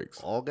 no breaks.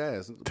 All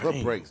gas. Damn.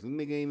 What brakes? The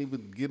nigga ain't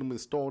even get him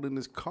installed in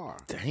his car.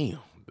 Damn.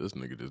 This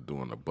nigga just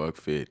doing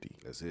 $150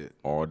 That's it.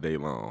 all day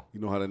long. You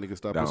know how that nigga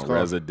stopped Down his car?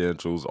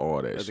 residentials,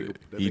 all that, That shit.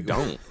 nigga- that He nigga-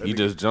 don't. that He nigga-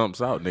 just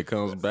jumps out and it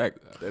comes back.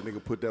 That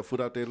nigga put that foot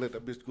out there and let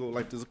that bitch go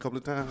like this a couple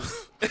of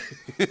times.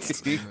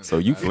 So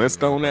you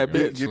Flintstone that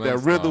Get bitch? that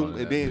rhythm Flintstone and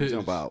that then bitch.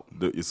 jump out.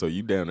 So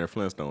you down there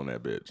Flintstone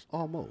that bitch?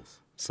 Almost.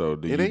 So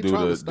do It you ain't do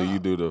trying the to do you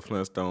stop. do the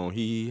Flintstone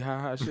hee ha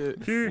ha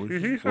shit? when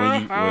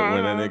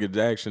that nigga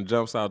Jackson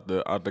jumps out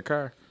the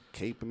car,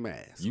 Cape and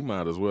mask. you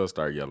might as well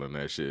start yelling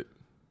that shit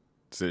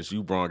since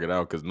you brought it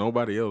out because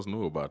nobody else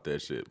knew about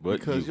that shit. But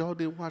Because you, y'all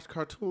didn't watch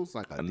cartoons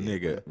like I did.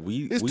 nigga,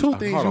 man. it's two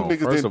things hold you on. niggas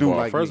First didn't of do all,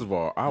 like First me. of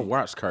all, I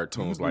watched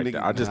cartoons You like that.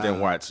 niggas- I just didn't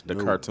nah, watch the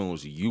no.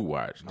 cartoons you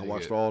watched. I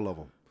watched all of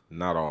them.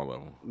 Not all of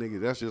them. Nigga,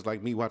 that's just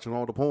like me watching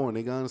all the porn.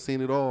 Nigga, I done seen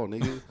it all,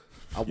 nigga.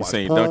 I You watched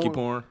seen porn. donkey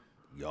porn?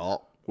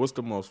 Y'all. What's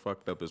the most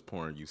fucked up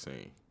porn you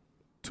seen?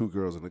 2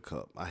 girls in a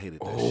cup. I hated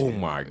that Oh shit.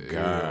 my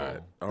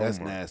god, oh That's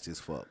my- nasty as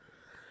fuck.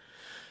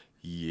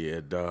 Yeah,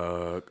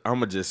 dog.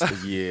 I'ma just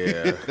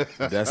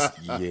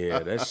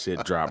that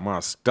shit dropped my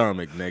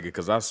stomach, nigga.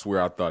 Cause I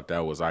swear I thought that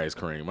was ice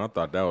cream. I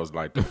thought that was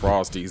like the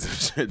Frosties and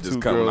shit just Two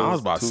coming. I girls-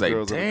 was about to two say,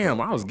 girls in a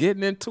damn. I was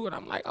getting into it.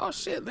 I'm like, oh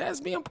shit,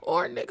 lesbian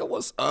porn, nigga.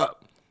 What's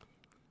up?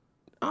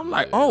 I'm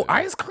like, oh,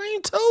 ice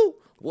cream too.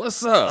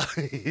 What's up?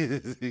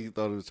 He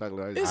thought it was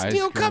chocolate It's ice. Ice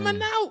still cream.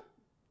 coming out.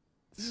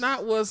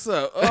 Not what's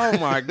up. Oh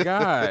my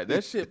god,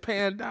 that shit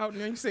panned out.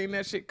 And you seen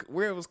that shit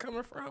where it was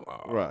coming from?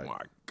 Oh Right. my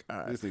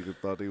god. This nigga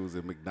thought they was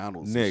in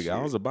McDonald's. and Nigga, shit.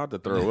 I was about to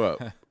throw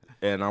up,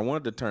 and I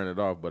wanted to turn it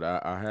off, but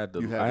I had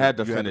to. You had I to- had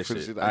to you had to finish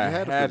finish it. it. I You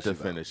had to had to finish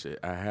it, finish it.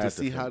 I had To to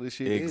see how fin- this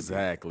shit ended.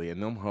 exactly,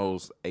 and them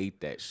hoes ate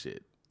that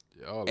shit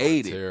Y'all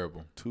Ate are it.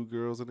 terrible. 2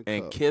 girls in a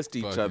and cup. kissed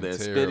each Fucking other and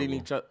spit in terrible.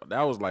 each other.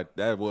 That was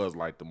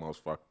like the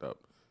most fucked up.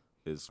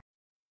 Is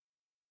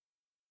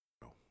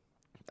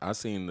I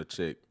seen the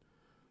chick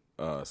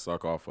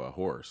suck off a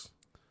horse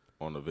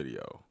on the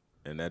video.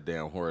 And that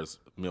damn horse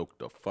milked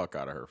the fuck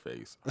out of her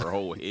face. Her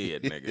whole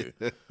head, nigga.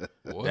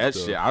 What That the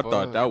shit, I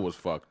thought fuck? that was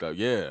fucked up.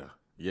 Yeah.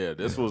 Yeah.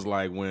 This was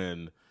like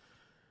when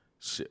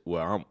shit,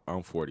 well,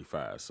 I'm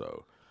 45,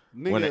 so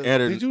Nigga, when the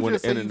inter- did you when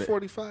just the say you internet-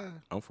 45?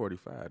 I'm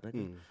 45,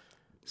 nigga.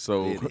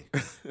 So, Really?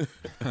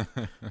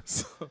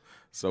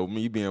 so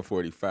me being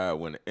 45,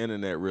 when the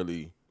internet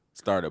really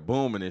started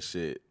booming and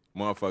shit,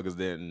 motherfuckers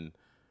didn't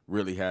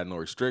really had no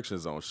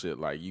restrictions on shit.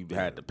 Like you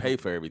had to pay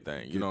for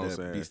everything. You Get know what I'm that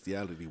saying?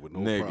 bestiality with no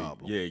Nigga,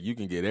 problem. yeah, you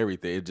can get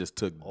everything. It just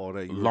took All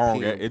that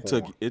long. European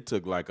porn. It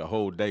took like a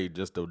whole day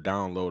just to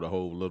download a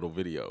whole little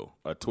video,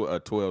 a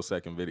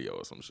 12-second video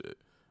or some shit,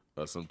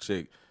 or some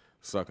chick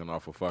sucking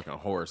off a fucking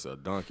horse or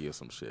donkey or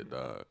some shit,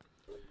 dog.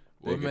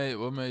 What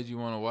Nigga. made you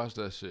want to watch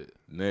that shit?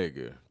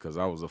 Nigga, cause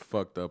I was a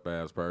fucked up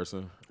ass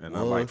person, and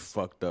I like Was?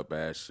 fucked up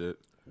ass shit.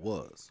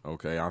 Was.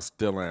 Okay, I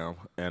still am,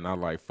 and I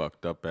like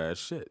fucked up ass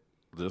shit,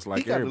 just like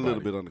He got everybody. a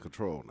little bit under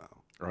control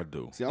now. I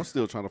do. See, I'm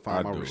still trying to find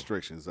I my do.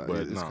 restrictions. But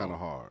It's no. kind of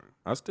hard.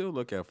 I still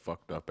look at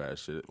fucked up ass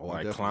shit, Oh, I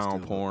like definitely clown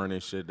still porn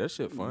and shit. That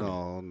shit funny.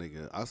 No,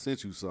 nigga. I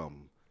sent you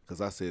something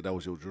because I said that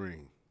was your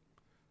dream.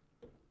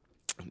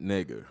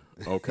 Nigga,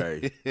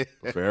 okay.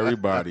 For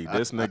everybody,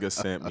 this nigga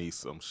sent me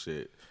some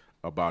shit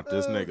about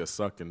this nigga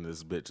sucking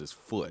this bitch's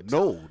foot.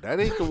 No, that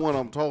ain't the one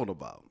I'm talking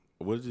about.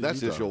 What did That's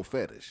you just talking- your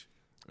fetish.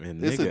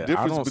 And It's nigga, a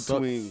difference I don't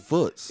between suck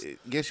foots.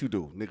 Yes, you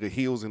do, nigga.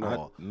 Heels and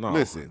all. No,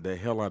 Listen, the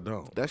hell I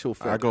don't. that's your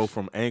I go fetish.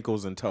 from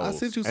ankles and toes. I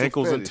sent you some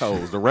ankles and fetish toes.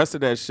 shit. The rest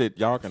of that shit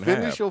y'all can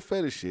finish have. your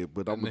fetish shit,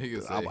 but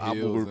nigga said I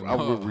heels and will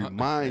all.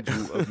 remind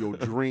you of your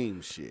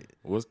dream shit.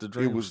 What's the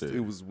dream shit? It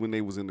was when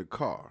they was in the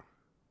car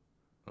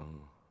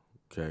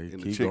Okay, and the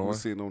keep chick going.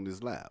 was sitting on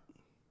his lap,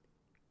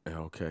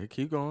 Okay,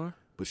 keep going.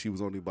 but she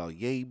was only about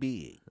yay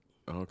big.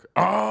 Okay.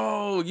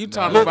 Oh, you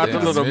talking Nah, about the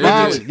damn, little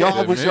man. midget? Y'all,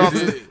 I The wish y'all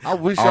midget. could, I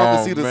wish y'all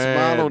could see the man,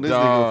 smile on this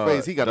dog, nigga's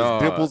face. He got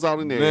dog. his dimples out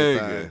and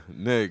everything.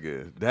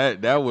 Nigga,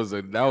 that was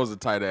a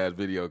tight ass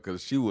video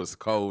because she was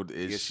cold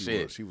as Yes, she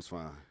shit. was. She was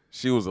fine.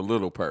 She was a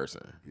little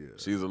person. Yeah.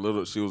 She was a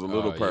little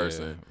Oh,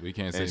 person. yeah. We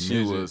can't and say she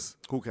midget. was.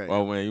 Who can't?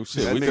 Oh man,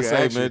 shit. That We can nigga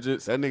say actually-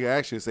 midgets. That nigga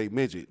actually say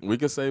midget. We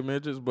can say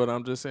midgets, but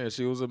I'm just saying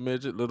she was a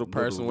midget, little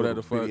person,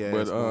 whatever the little fuck. bitty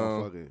But ass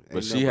motherfucker. but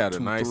Ain't she nothing had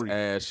but a nice 2'3".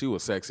 ass. She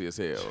was sexy as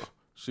hell.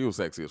 She was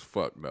sexy as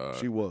fuck, dog.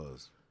 She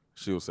was.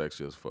 She was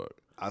sexy as fuck.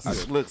 I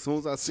said, look, as soon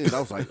as I seen it, I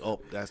was like, oh,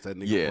 that's that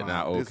nigga. Yeah, Brian.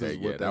 now This okay, is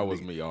what yeah, that was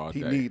nigga- me all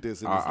He day. need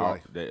this in his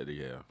life.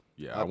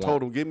 Yeah. I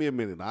told him, give me a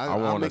minute. I I'll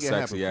want a make it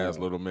happen sexy for ass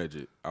him. little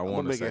midget. I I'm want gonna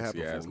a make it sexy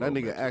happen ass for him. little That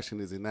nigga midget. action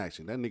is in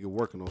action. That nigga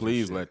working on some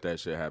Please shit. let that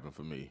shit happen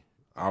for me.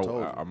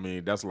 told you. I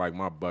mean, that's like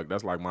my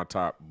That's like my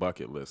top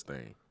bucket list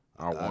thing.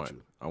 Got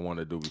you. I want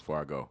to do before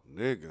I go.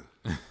 Nigga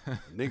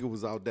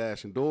was out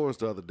dashing doors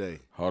the other day.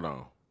 Hold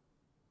on.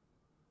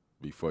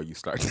 Before you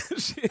start that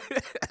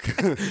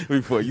shit.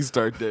 Before you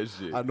start that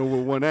shit. I know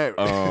where one at.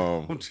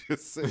 I'm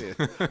just saying.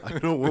 I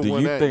know where Do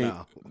one you at think?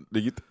 now.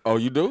 Oh,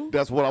 you do?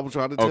 That's what I was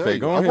trying to tell you. Okay,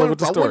 go ahead with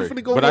the story.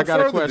 But I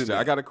got a question.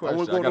 I got a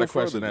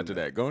question after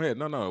that. Go ahead.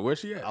 No. Where's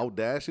she at? Out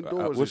dashing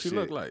doors. What she and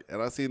look shit. like?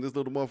 And I seen this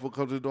little motherfucker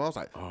come to the door. I was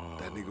like,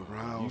 that nigga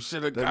round. You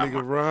should have that got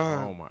nigga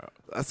round. Oh my.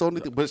 That's the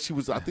only thing. But she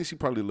was. I think she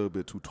probably a little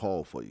bit too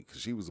tall for you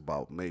because she was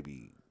about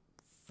maybe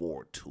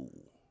 4'2".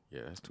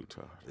 Yeah, that's too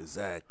tough.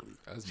 Exactly.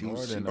 That's more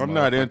than I'm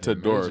not into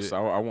motherfucking dwarfs. midget.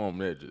 I want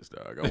midgets,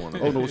 dog. I want.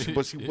 Oh no,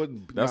 but she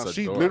wasn't. That's Now, a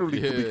she dwarf.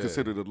 literally could be Yeah.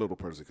 considered a little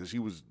person because she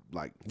was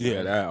like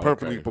okay.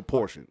 perfectly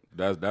proportioned.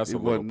 That's a It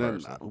little wasn't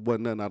person. nothing,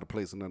 wasn't nothing out of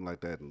place or nothing like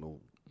that. No,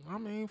 I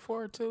mean,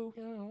 4'2".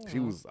 Yeah, she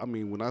was. I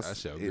mean, when I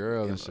That's your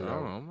girl and shit. I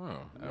don't know.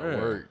 At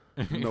Yeah. work.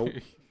 no,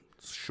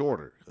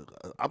 shorter.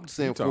 I'm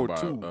saying Talking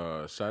 4'2".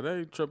 about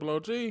Sade, Triple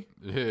OG. Yeah.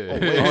 way Oh,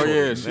 shorter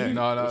yeah, than she- that.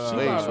 No.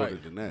 way like- shorter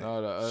than that.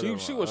 No, the other She one,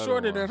 was other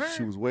shorter one. than her.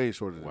 She was way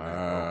shorter than that.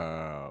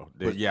 Wow.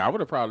 Yeah, I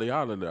would have probably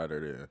hollered at her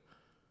then.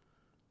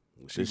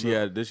 Bro. Did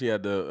she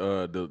had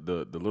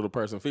the little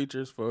person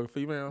features for a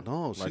female?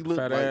 No, she like looked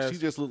fat like ass? she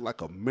just looked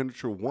like a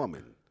miniature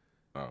woman.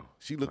 Oh,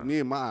 She looked me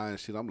in my eye and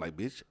shit. I'm like,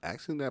 bitch,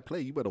 action that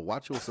play. You better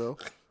watch yourself.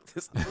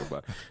 this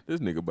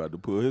nigga about to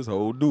pull his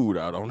whole dude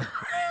out on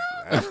her.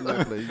 Action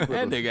that play. You That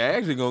better, nigga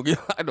actually gonna get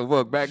like the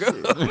fuck back up.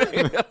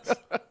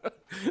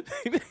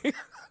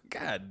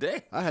 God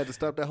damn. I had to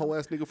stop that whole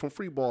ass nigga from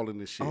free balling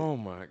this shit. Oh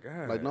my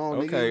god. Like, no,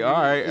 okay, nigga, all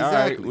right.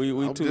 exactly.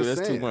 We I'm too. just That's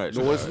too saying. much.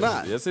 No, it's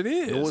not. Yes, it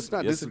is. No, it's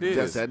not. Yes, This it is.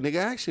 That's that nigga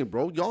action,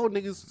 bro. Y'all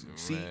niggas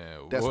see.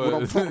 Man, That's what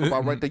I'm what? talking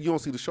about right there. You don't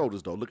see the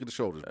shoulders though. Look at the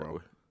shoulders,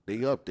 bro.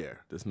 They up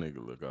there. This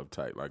nigga look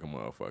uptight like a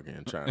motherfucker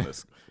and trying to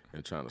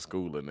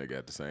school a nigga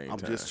at the same I'm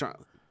time. just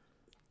trying.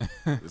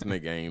 This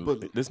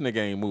nigga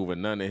ain't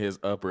moving none of his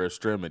upper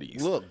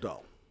extremities, Look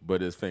though.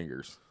 but his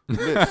fingers.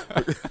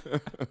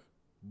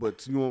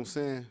 But you know what I'm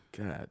saying?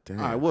 God damn.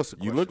 All right, what's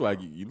the you look like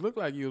question, you look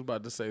like you was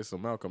about to say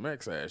some Malcolm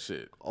X ass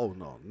shit. Oh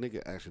no,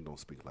 nigga action don't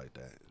speak like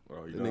that.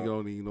 Oh, you The nigga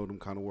don't? don't even know them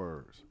kind of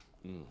words.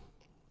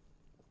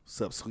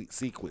 Subsweet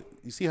sequent.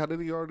 You see how the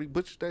nigga already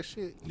butchered that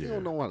shit? You Yeah.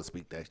 don't know how to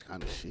speak that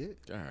kind of shit.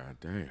 God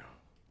damn.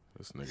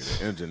 This nigga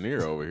the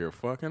engineer over here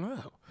fucking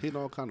up. Hitting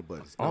all kind of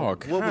buttons. All Now, what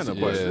kind was of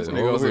the questions. question? This What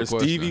nigga was over the here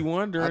question? Stevie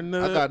Wonder and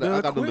I got a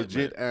equipment.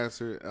 legit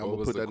answer. I'm gonna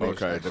was put the that question?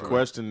 next Okay, question. the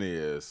question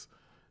is,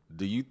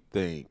 do you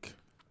think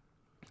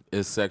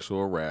it's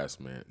sexual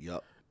harassment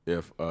Yup.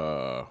 if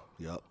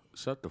Yup.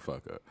 shut the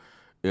fuck up.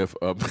 If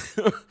a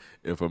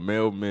if a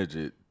male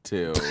midget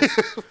tells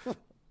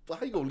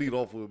How you gonna lead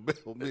off with a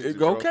male midget,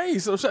 bro? okay,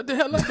 so shut the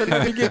hell up and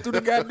let me get through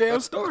the goddamn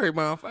story,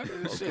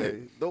 motherfucker. Okay.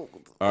 Shit. Don't.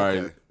 All right.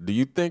 okay. Do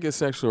you think it's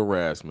sexual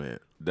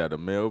harassment that a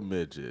male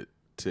midget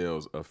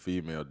tells a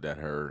female that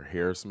her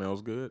hair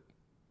smells good?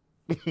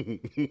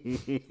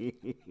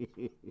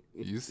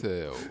 You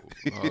said,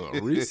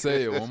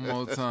 re-say it one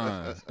more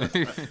time.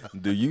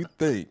 Do you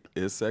think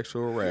it's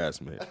sexual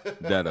harassment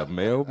that a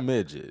male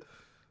midget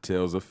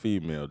tells a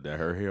female that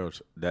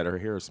her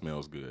hair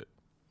smells good?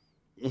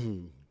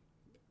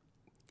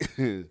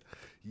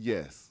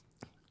 Yes.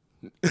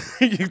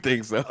 You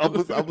think so? I'm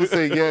gonna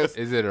say yes.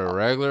 Is it a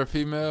regular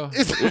female?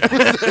 yeah.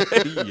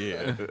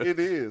 It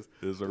is.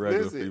 It's a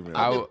regular Listen,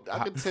 female. I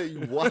can tell you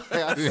why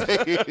I say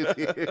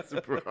it is,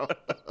 bro.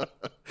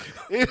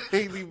 It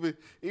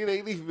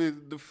ain't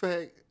even the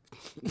fact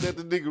that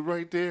the nigga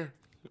right there.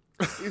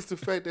 It's the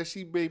fact that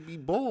she made me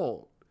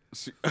bald.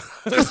 So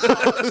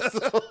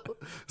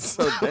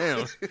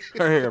damn,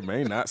 her hair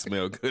may not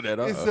smell good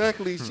at all.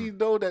 Exactly. She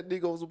know that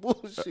nigga was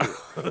bullshit.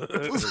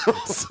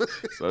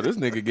 So this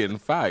nigga getting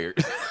fired.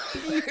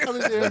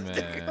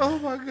 Man. Oh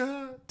my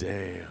god.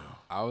 Damn.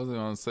 I was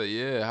gonna say,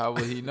 yeah. How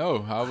would he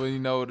know? How would he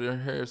know what her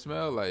hair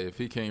smell like if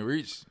he can't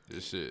reach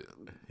this shit?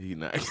 He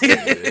not.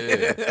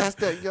 Yeah. That's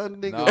that young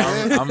nigga, No,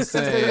 man. I'm That's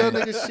that saying, young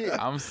nigga shit.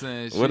 I'm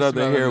saying, she What other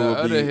smelling hair the would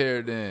other be-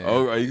 hair then?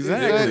 Oh,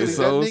 exactly. Exactly.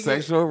 So That nigga-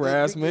 sexual that nigga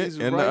harassment is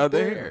in the right other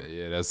there. hair.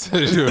 Yeah, that's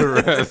sexual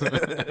harassment.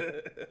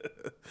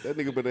 That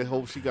nigga better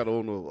hope she got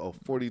on a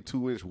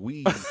 42-inch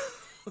weave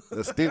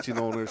extension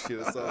on her shit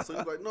or something. So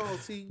he's like, no,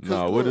 see.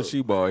 No, what if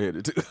she bald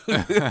headed too? He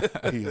out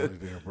of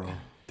there, bro.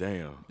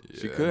 Damn.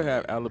 She Yeah. could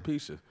have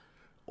alopecia.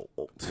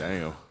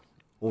 Damn.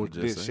 Or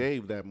just didn't saying.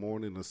 shave that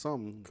morning or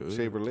something.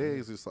 Shave her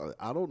legs. It's like,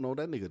 I don't know.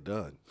 That nigga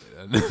done.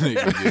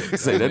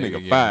 Say that nigga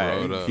getting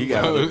fired. rolled up. He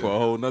got to look for a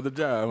whole nother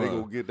job. They Huh?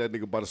 gonna get that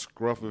nigga by the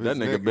scruff of That his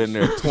neck nigga and been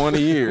shit. there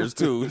 20 years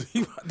too.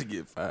 He about to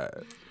get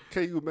fired.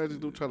 Can you imagine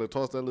dude trying to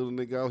toss that little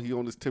nigga out? He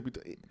on his tippy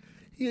toe.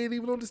 He ain't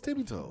even on his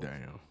tippy toe.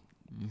 Damn.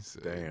 You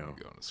said Damn. you gonna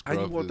How you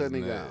scruff want that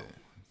his nigga neck. out?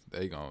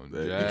 They gonna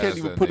You You jazz can't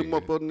even that put him nigga.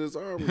 up under his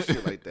arm and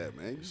shit like that,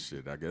 man.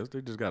 Shit, I guess they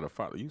just gotta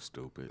follow you.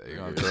 Stupid. They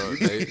gonna throw.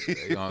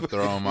 They gonna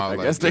throw him out. I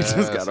like guess they jazz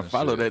just gotta and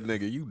follow shit.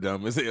 that nigga. You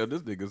dumb as hell.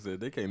 This nigga said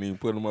they can't even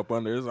put him up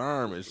under his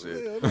arm and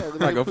shit. Yeah, no,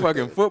 Like they a put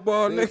fucking that-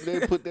 football They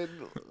nigga. put that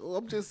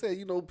I'm just saying,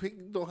 you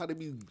know how they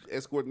be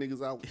escorting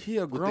niggas out. He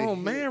a with their grown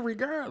head. man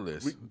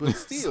regardless. But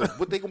still,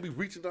 but they gonna be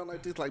reaching down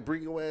like this, like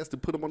bring your ass to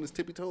put him on his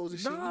tippy toes and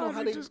shit. You Nah, know how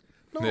they they just-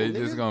 They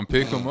just gonna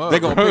pick him up. They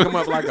gonna bro. pick him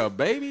up like a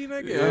baby,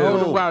 nigga. Yeah.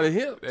 Hold him by the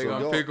hip. They So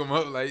gonna y'all- pick him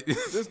up like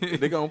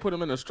They gonna put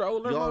him in a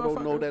stroller. Y'all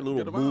don't know motherfucker? that Get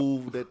little him out.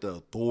 move that the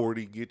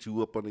authority get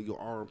you up under your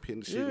armpit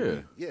and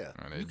shit. Yeah.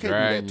 And they You can't do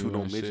drag that to you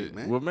no and midget, shit.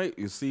 man. Well,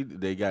 you see,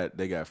 they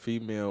got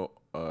female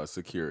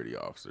security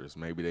officers.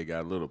 Maybe they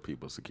got little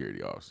people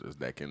security officers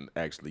that can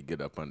actually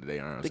get up under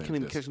their arms. They can't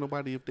even just- catch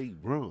nobody if they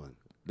run.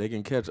 They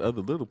can catch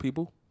other little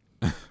people,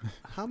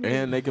 How many?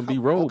 and they can be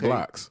okay.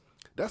 roadblocks.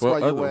 That's for why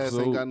your others. ass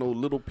So- ain't got no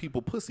little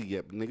people pussy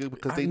yet, nigga.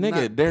 Because they nigga,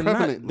 not they're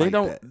prevalent not. They like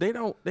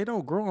don't. that. They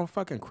don't grow on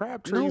fucking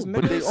crab No, trees.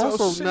 but nigga. they So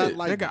also not shit,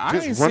 like nigga, I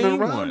ain't just running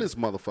seen around one. this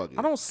motherfucker.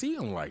 I don't see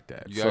them like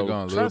that. You gotta go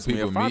on trust me,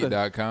 if I'd have-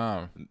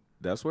 littlepeoplemeat.com.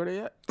 That's where they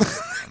at. I'm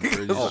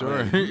pretty Oh,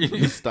 sure. man,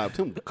 you stopped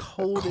him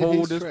cold, in Cold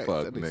his as tracks.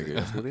 fuck, That nigga said, nigga.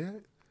 That's where they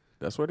at.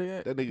 That's where they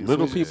at. That nigga-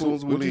 Little soon- people. soon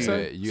as we What'd you leave-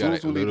 Yeah, say? you Soon got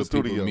as we leave the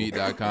studio.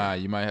 littlepeoplemeat.com.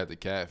 You might have to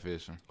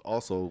catfish them.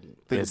 Also,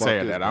 They think about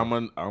saying this, that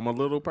bro. I'm a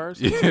little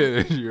person. Yeah,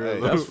 you're Hey,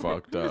 a That's little.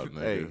 fucked up, nigga.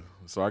 Hey.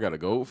 So I gotta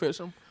goldfish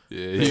them.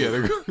 Yeah,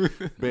 you gotta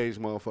go. beige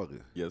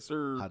motherfucker. Yes,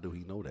 sir. How do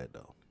he know that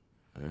though?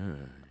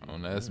 Oh,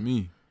 that's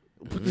me.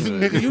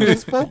 Nigga, you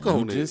just spoke You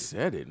on it. just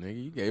said it,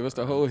 nigga. You gave us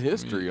the whole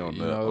history on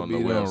You the know, on be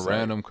the doing website.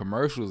 random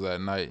commercials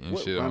at night and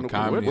What shit on random-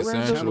 Comedy what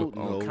random- Central.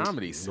 on No,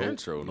 Comedy no,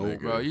 Central, no, nigga.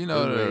 Bro, you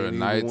know Them ain't the even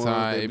nighttime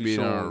ones they it be be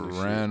showing on this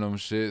shit. random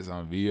shits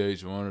on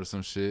VH1 or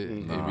some shit.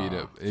 And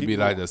it Keep be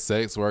like going. the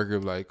sex worker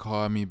like,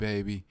 call me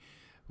baby,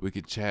 we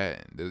could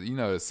chat. You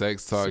know the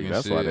sex talk See, and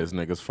that's shit. why this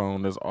nigga's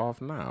phone is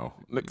off now.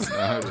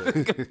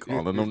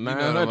 Calling them You know the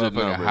 900 motherfucking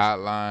numbers.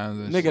 hotlines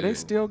and Nigga, shit. they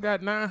still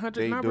got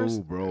 900 They numbers.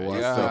 do, bro. I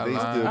Yeah, said they line.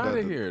 still Out got of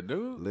the- here,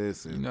 dude.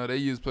 Listen, You know they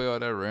used to play all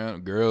that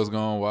random girls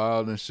going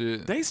wild and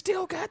shit. They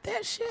still got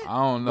that shit. I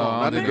don't know. no, I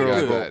not don't the think they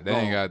girls got go. that. They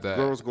ain't got that.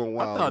 Girls going I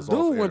wild. thought was off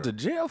dude went air. to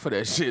jail for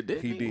that shit,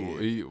 didn't He he?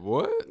 did.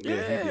 What? Yeah,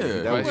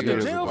 did. That why was he years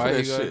went to jail ago. for Why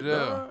that he go to shit,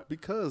 jail? dog.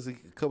 Because a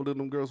couple of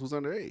them girls was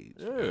underage.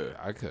 Yeah.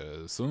 I could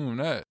assume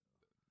that.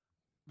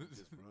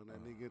 Run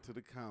that nigga into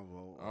the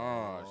convo.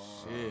 Oh,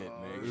 shit,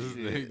 This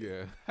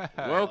nigga. nigga.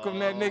 Welcome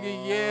that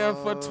nigga, yeah,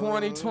 for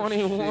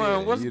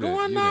 2021. What's You done-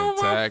 going you done on,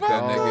 tagged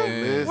that motherfucker?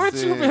 nigga in. What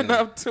you been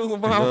up to,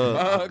 Look,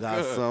 motherfucker? I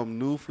got something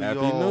new for Happy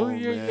y'all, New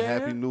Year, man. yeah.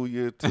 Happy New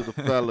Year to the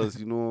fellas.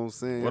 You know what I'm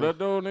saying? What up,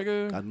 though,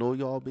 nigga? I know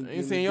y'all been. I ain't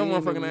getting seen your the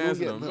game motherfucking in the ass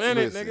in New a Year.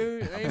 minute, Listen,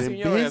 nigga. I I've ain't been seen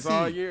your ass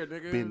all busy. year,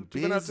 nigga. Been What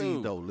you been up busy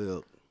to? though.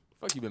 Look,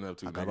 Fuck you been up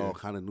to, I got nigga? all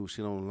kind of new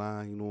shit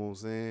online. You know what I'm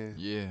saying?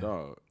 Yeah.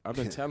 Dog, I've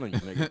been telling you,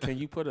 nigga. Can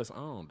you put us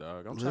on,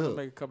 dog? I'm trying to Look,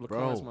 make a couple of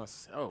bro. coins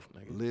myself,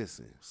 nigga.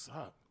 Listen, What's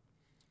up?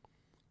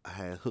 I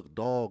had hooked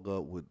dog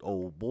up with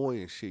old boy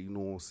and shit. You know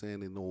what I'm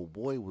saying? And old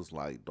boy was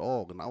like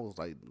dog, and I was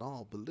like,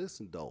 no, but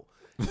listen though.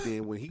 And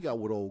then when he got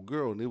with old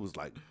girl, and it was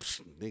like,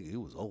 psh, nigga, it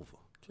was over.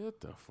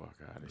 Get the fuck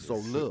out of here. So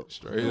look,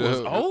 Straight it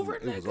was up. over,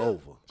 it was nigga?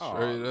 over.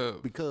 Straight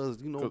up.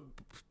 Because, you know,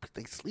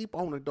 they sleep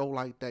on it though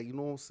like that, you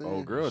know what I'm saying?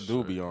 Oh, girl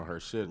do be on her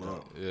shit,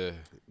 though. Yeah.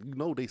 You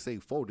know they say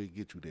 4 they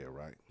get you there,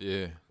 right?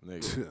 Yeah.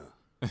 Nigga,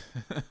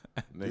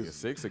 nigga,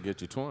 6 will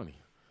get you 20.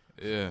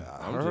 Yeah.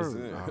 I'm just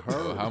saying.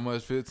 So how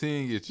much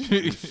 15 get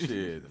you?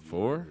 Shit,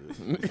 4?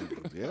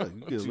 Yeah,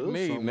 you get a you little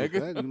need, something with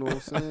nigga? that, you know what I'm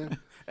saying? That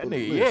But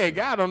nigga, listen, yeah,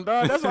 got him,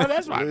 dog. That's my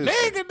Listen,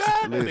 nigga, dog.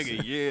 That listen.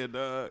 nigga, yeah,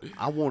 dog.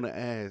 I want to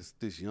ask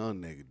this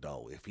young nigga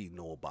though if he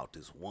know about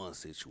this one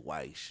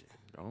situation.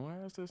 Don't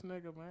ask this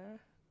nigga, man.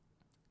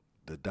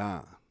 The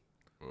Don,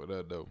 What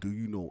up, though? do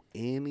you know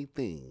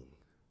anything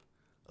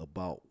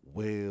about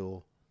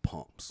whale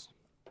pumps?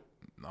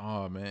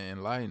 Nah, man,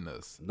 enlighten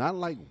us. Not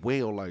like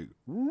whale, like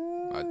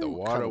Like the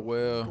water the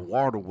well.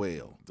 water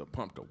whale. To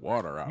pump the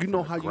water out. You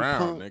know from how the you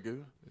ground, pump?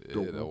 nigga.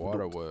 Yeah, the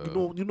water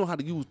well. You know how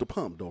to use the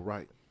pump though,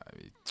 right? I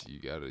mean, you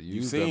gotta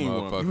use seen that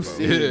one motherfucker.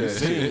 before. You yeah.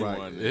 seen one,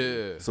 right.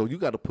 nigga. Yeah. So you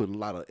got to put a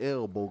lot of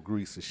elbow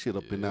grease and shit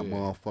up in that Yeah.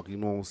 motherfucker. You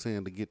know what I'm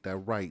saying, to get that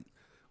right.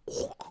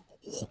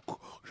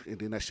 And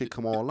then that shit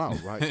come all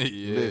out, right?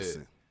 Yeah.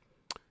 Listen,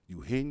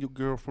 you hitting your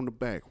girl from the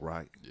back,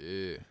 right?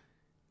 Yeah.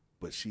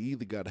 But she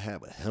either got to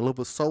have a hell of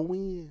a sew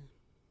in.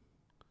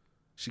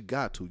 She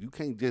got to. You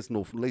can't just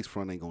no lace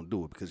front ain't gonna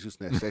do it because you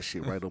snatch that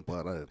shit right up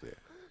out of there.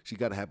 She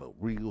got to have a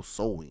real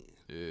sew in.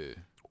 Yeah.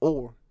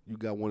 Or you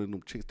got one of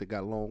them chicks that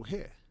got long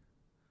hair.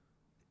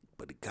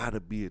 But it got to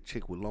be a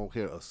chick with long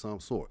hair of some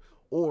sort.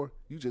 Or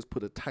you just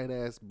put a tight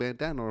ass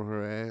bandana on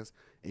her ass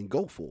and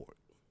go for it.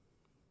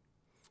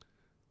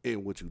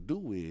 And what you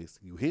do is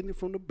you hitting it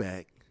from the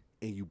back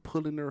and you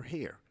pulling her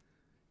hair.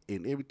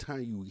 And every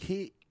time you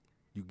hit,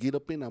 you get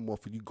up in that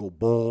motherfucker, you go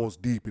balls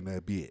deep in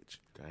that bitch.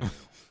 Damn.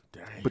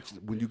 Damn. But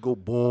when you go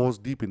balls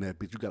deep in that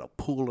bitch, you gotta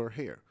pull her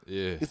hair.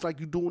 Yeah. It's like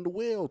you doing the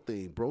whale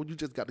thing, bro. You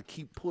just gotta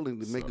keep pulling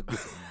to make it. God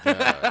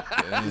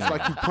damn. It's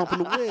like you pumping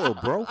the whale,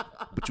 bro.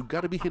 But you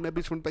gotta be hitting that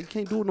bitch from the back. You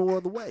can't do it no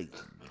other way.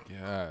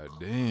 God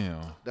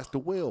damn. That's the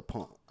whale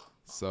pump.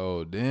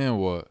 So then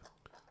what?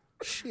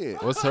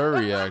 Shit. What's her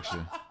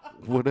reaction?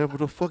 Whatever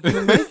the fuck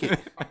you make it.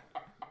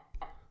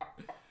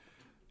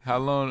 How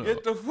long?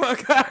 Get the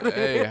fuck out of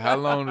Hey, here. how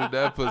long did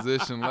that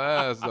position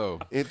last though?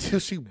 Until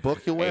she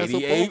buck your ass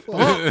up 88 on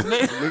pumps,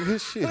 nigga.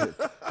 nigga,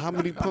 shit. How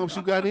many pumps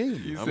you got in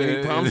you? How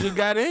many pumps you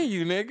got in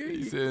you, nigga?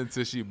 He said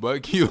until she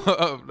buck you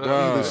up. Though.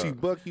 Either she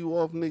buck you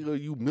off, nigga, or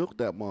you milk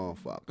that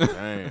motherfucker.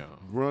 Damn.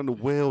 Run the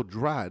well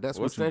dry. That's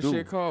What's what you that do.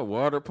 shit called?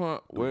 Water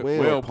pump? well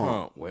Well pump.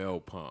 pump. Well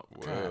pump.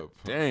 Well God pump.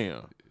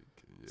 damn.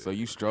 So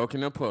you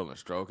stroking and pulling,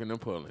 stroking and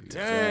pulling.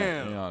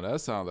 Damn. Damn,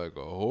 that sounds like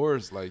a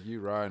horse. Like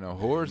you riding a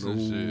horse and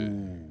shit.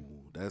 Ooh,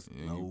 that's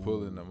And no. you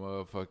pulling the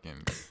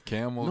motherfucking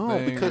camel No,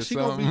 thing because or she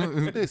gonna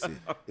something. be listen.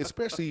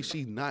 Especially if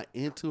she not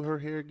into her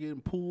hair getting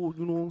pulled.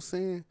 You know what I'm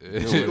saying? Yeah.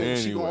 She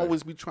Anyway. gonna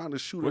always be trying to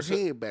shoot What's her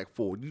your- head back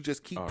forward. You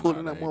just keep Oh,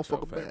 pulling nah, that ain't your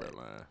motherfucker back. favorite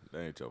line. That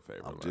ain't your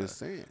favorite I'm line. just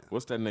saying.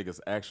 What's that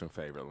nigga's action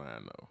favorite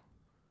line though?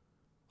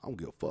 I don't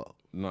give a fuck.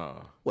 Nah.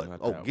 What? not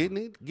Oh, that getting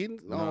one. it, getting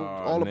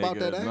Nah, all about nigga,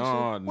 that action.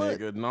 Nah, What?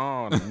 nigga,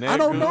 nah, nigga. I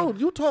don't know.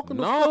 You talking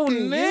to No,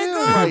 fucking nigga.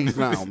 yeah right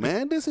now,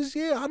 man. This is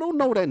I don't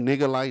know that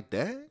nigga like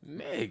that.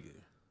 Nigga.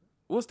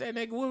 What's that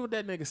nigga? What would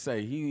that nigga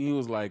say? He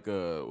was like,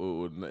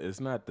 it's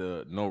not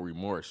the no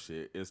remorse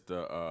shit. It's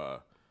the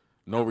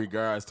no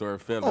regards to her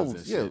feelings Oh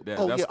and yeah. shit. That,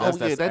 Oh that's, yeah. that's, Oh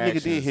yeah. that's That nigga did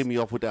Action's- hit me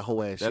off with that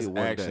whole ass That's shit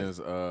one day. Action's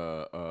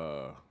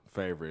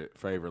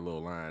favorite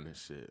little line and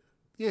shit.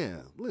 Yeah,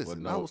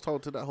 listen, But I no. was talking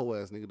to that whole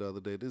ass nigga the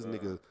other day. This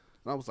nigga, and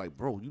I was like,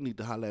 bro, you need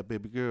to holler at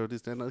baby girl,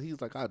 this, that, and that. He's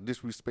like, I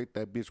disrespect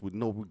that bitch with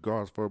no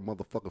regards for her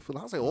motherfucking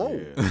feelings. I say, oh.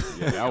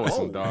 Yeah, that was Oh.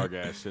 some dog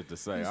ass shit to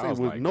say. He I said was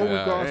with like, no God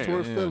regards to damn.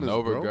 her feelings,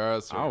 no bro.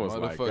 regards to I her was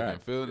like, motherfucking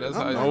God. feeling. That's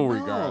I'm how like, no no,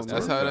 regards. to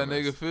that's her how that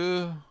feelings. nigga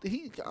feel.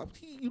 He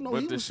you know,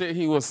 But he the was, shit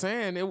he was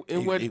saying,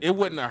 it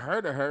wouldn't have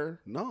hurted her.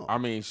 No. I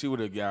mean, she would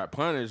have got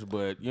punished,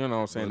 but you know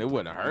what I'm saying? It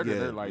wouldn't have hurted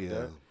her like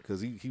that. Because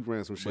he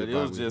ran some shit. But it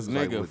by was me. just He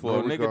was nigga like, with for no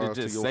a nigga to regards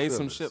just your say some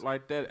feelings. shit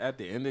like that at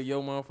the end of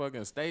your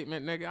motherfucking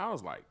statement, nigga. I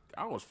was like,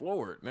 I was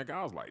floored, nigga.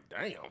 I was like,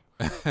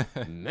 damn,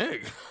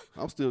 nigga.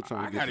 I'm still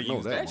trying I to get gotta to know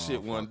use that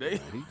shit one motherfucker, day.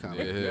 man. He kind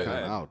of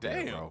Yeah. out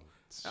there, Damn. bro.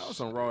 That was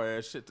some raw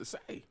ass shit to say.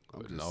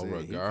 I'm just no saying, he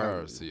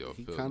regards kinda- to your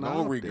he feelings. kinda No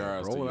out there,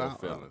 regards to bro. your I-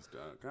 feelings,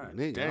 dog. God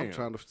Nigga, damn. I'm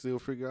trying to still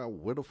figure out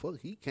where the fuck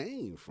he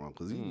came from,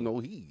 because you know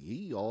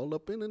he all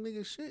up in the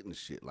nigga shit and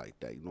shit like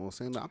that. You know what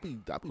I'm saying? I be Who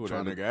that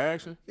trying to nigga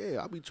action?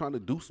 yeah, I be trying to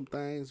do some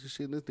things and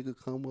shit. And this nigga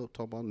come up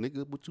talk about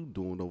nigga, what you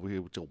doing over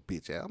here with your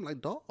bitch ass? I'm like,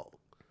 dog,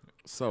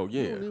 So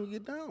you yeah. don't even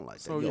get down like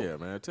that. So Yo, yeah,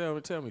 man. Tell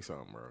me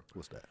something, bro.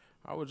 what's that?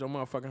 How was your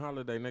motherfucking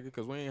holiday, nigga?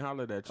 Because we ain't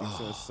hollered at you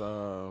since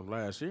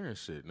last year and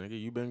shit, nigga.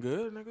 You been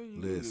good,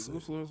 nigga? Listen.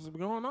 What's been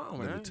going on,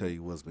 man? Let me tell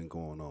you what's been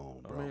going on,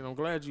 bro. I mean, I'm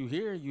glad you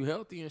here. You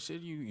healthy and shit.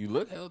 You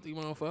look healthy,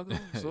 motherfucker.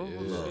 So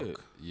Yeah. shit.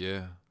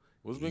 Yeah.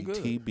 What's been good?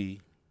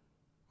 ETB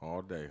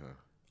All day, huh?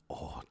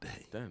 all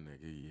day. That nigga,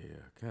 yeah.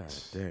 God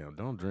damn,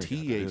 don't drink after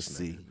this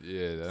THC.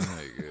 Yeah, that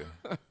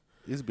nigga.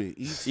 It's been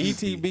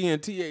nigga. ETB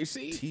and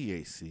THC.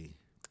 THC.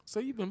 So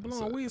you been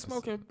blowing weed,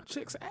 smoking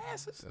chicks'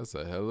 asses? That's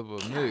a hell of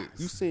a mix.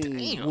 You seen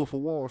Damn. Wolf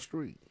of Wall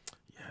Street?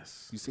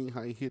 Yes. You seen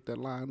how he hit that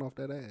line off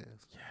that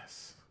ass?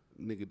 Yes.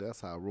 Nigga,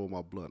 that's how I roll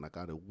my blunt. I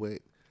got it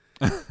wet.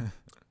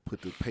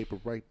 Put the paper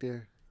right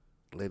there.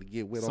 Let it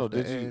get wet So off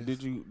the did you- ass.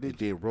 did you- And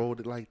then roll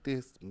it like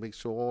this. Make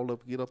sure all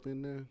of it get up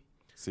in there.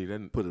 See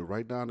that? Put it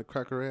right down the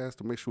cracker ass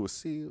to make sure it's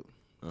sealed.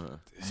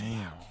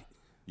 Damn.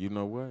 You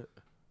know what?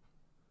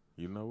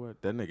 You know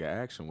what? That nigga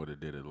action would have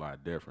did it a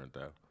lot different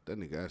though. That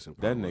nigga action.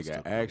 That probably nigga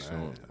stuck on action.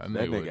 ass. That That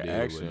nigga, nigga did it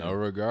action. with no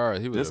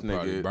regard. He would This have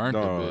probably nigga, burnt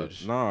no, the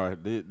bitch. no,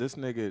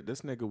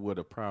 this nigga would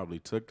have probably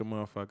took the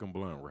motherfucking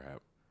blunt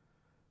wrap,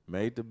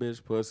 made the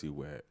bitch pussy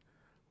wet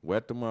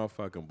the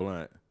motherfucking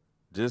blunt,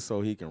 just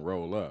so he can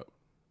roll up,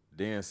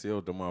 then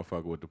sealed the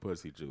motherfucker with the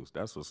pussy juice.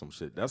 That's what some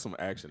shit. That's some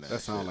action. That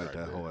sound like right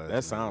that there. whole ass. That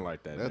nigga. sound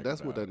like that. nigga,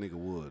 That's what dog. that nigga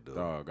would do.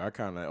 Dog, I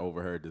kind of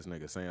overheard this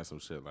nigga saying some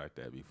shit like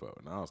that before,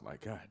 and I was like,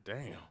 God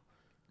damn.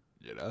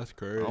 Yeah, that's I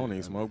crazy. don't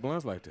even smoke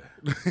blunts like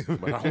that,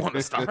 but I want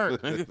to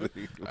start.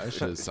 Nigga. That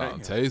shit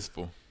sound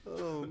tasteful.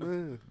 Oh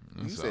man,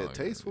 That you sound said like-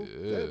 tasteful.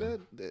 yeah.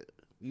 That,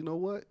 you know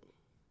what?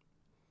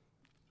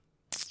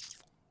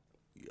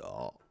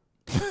 Y'all,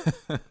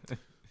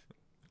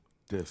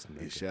 This it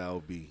nigga, shall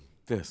be.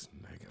 this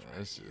nigga.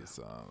 That shit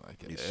sound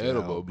like an It shall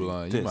edible be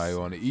blunt. You this. might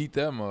want to eat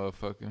that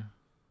motherfucker.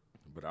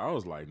 But I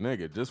was like,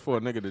 nigga, just for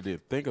a nigga that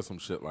did think of some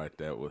shit like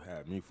that would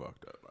have me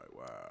fucked up. Like,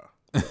 wow.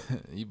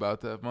 You about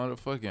that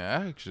motherfucking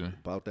action.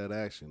 About that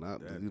action.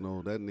 You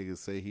know, that nigga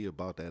say he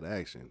about that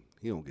action.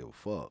 He don't give a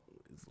fuck.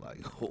 It's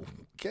like,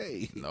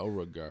 okay. No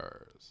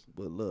regards.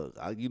 But look,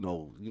 you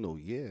know,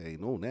 yeah,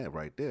 ain't on that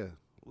right there.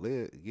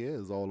 Yeah,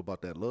 it's all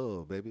about that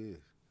love, baby.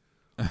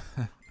 That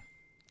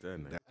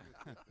nigga.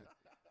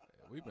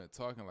 We've been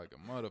talking like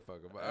a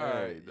motherfucker. But all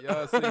right,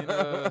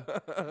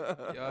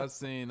 y'all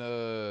seen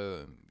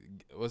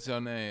what's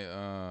your name?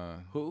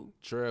 Who?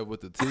 Trev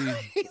with the T.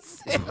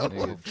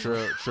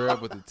 Nigga,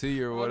 Trev with the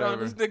T or Hold on,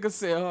 whatever. this nigga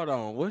said, hold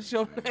on, what's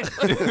your name?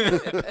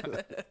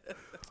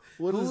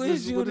 What Who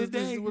is you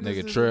today?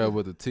 Nigga Trev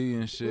with the T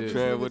and shit.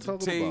 Trev nigga with the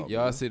talking T. about?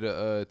 Y'all see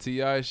the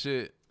T.I.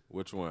 shit?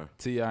 Which one?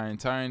 T.I. and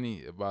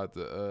Tiny about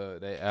the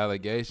they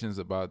allegations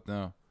about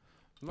them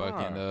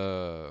fucking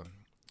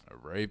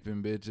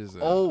raping bitches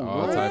and Oh,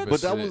 all no. type of But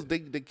shit. that was they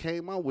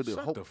came out with it.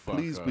 Shut Hope, the fuck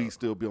please up. be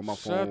still be on my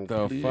Shut phone.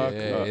 the please. fuck yeah,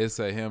 up. it's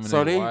a him and So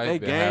his they wife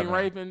been gang having-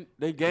 raping.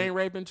 They gang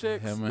raping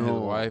chicks. Him and No.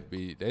 his wife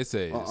be. They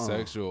say Uh-uh.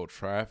 sexual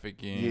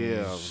trafficking.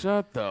 Yeah.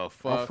 Shut the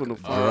fuck finna up.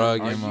 find-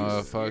 drugging Are you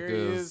motherfuckers.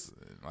 serious?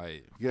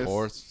 Like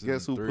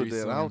Guess who put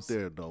that out threesomes.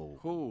 there though?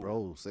 Who?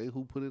 Bro, say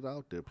who put it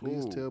out there.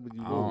 Please Who? tell me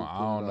you I know don't, I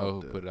don't know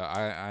who there. put it out.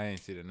 I ain't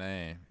see the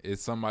name.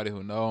 It's somebody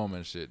who know him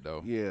and shit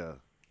though. Yeah,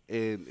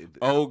 and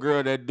Old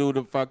girl that do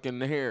the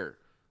fucking hair.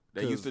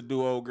 They 'Cause- used to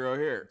do old girl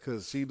hair.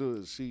 because she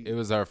It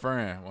was her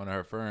friend, one of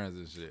her friends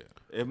and shit.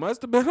 It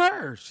must have been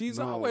her. She's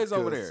No, always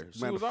over 'cause there.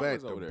 She matter was of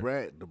fact, always over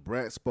there. the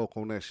brat spoke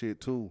on that shit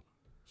too.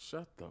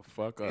 Shut the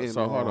fuck up. And,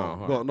 So hold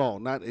on. well, no,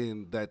 not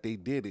in that they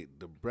did it.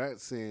 The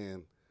brat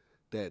saying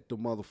that the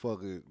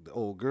motherfucker, the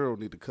old girl,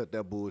 need to cut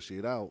that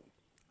bullshit out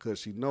because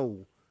she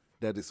know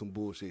that it's some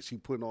bullshit. She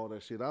putting all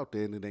that shit out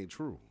there and it ain't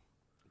true.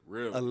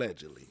 Really?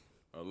 Allegedly,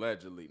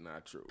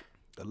 Not true.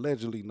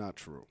 allegedly not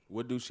true.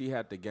 What do she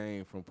have to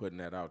gain from putting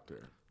that out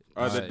there?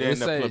 Other It than the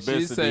say- publicity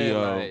she said,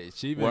 of like,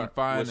 she been what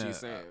finding she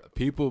saying.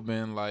 people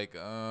been like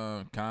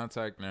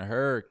contacting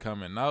her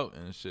coming out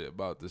and shit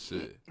about the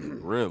shit.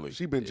 Really?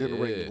 She been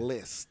generating Yeah.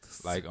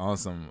 lists. Like on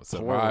some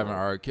surviving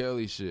R.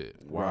 Kelly shit.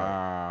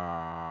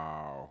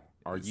 Wow.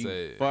 Are you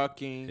Say,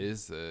 fucking?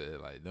 It's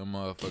like them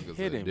motherfuckers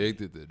Kidding me.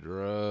 addicted to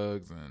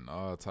drugs and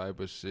all type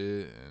of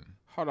shit. And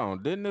Hold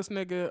on. Didn't this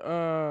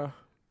nigga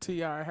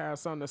T.I. have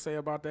something to say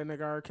about that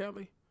nigga R.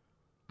 Kelly?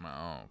 man,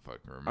 I don't fucking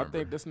remember. I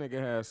think this nigga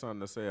had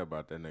something to say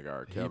about that nigga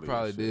R. Kelly. he and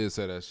probably shit. did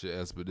say that shit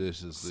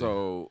expeditiously.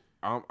 So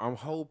I'm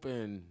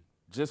hoping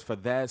just for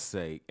that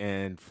sake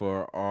and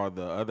for all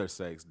the other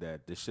sakes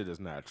that this shit is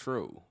not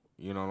true.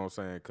 You know what I'm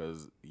saying?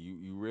 Because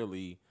you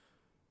really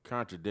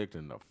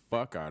contradicting the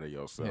fuck out of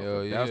yourself.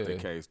 Hell If that's the yeah.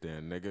 case,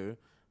 then nigga,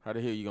 how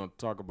the hell you gonna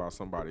talk about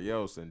somebody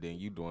else and then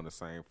you doing the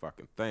same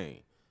fucking thing?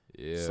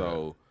 yeah.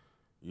 So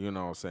you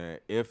know what I'm saying?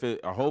 If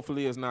it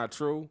hopefully it's not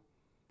true.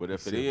 But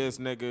if it is,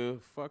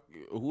 nigga, fuck,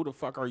 who the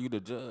fuck are you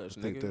to judge,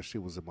 I think nigga? that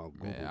shit was in my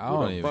Google. Man, I Who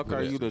don't the even fuck put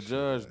are it- you to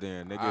judge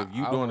then, nigga? If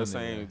you I doing the wouldn't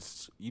same, even-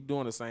 you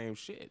doing the same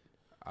shit.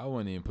 I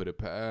wouldn't even put it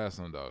past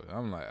him, dog.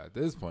 I'm like, at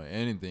this point,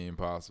 anything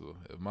possible.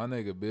 If my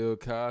nigga Bill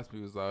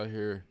Cosby was out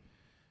here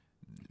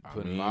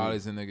putting mean-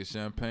 mollies in nigga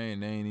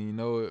champagne, they ain't even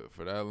know it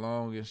for that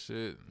long and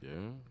shit.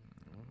 Yeah.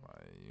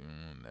 Like, you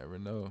never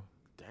know.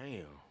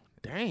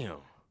 Damn.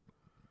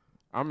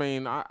 I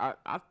mean, I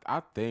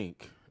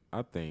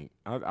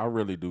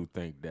really do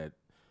think that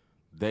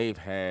they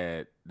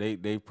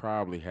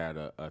probably had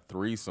a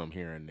threesome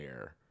here and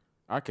there.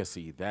 I could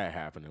see that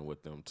happening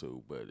with them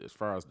too. But as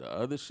far as the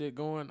other shit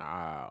going,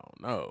 I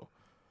don't know.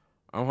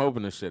 I'm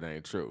hoping this shit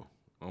ain't true.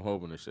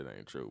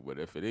 But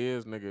if it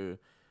is, nigga,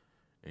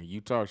 and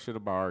you talk shit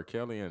about R.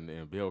 Kelly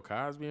and Bill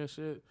Cosby and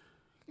shit,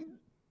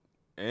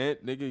 and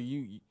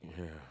nigga,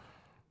 yeah.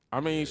 I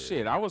mean,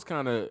 shit, I was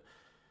kind of,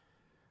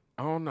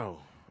 I don't know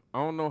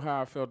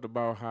how I felt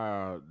about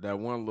how that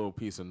one little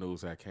piece of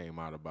news that came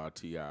out about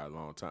T.I. a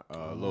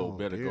little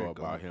bit there ago you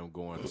go. about him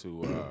going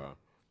to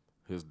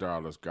his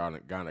daughter's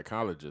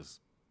gynecologist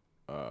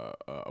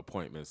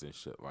appointments and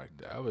shit like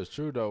that. That was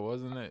true, though,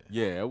 wasn't it?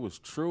 Yeah, it was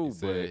true, He but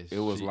said it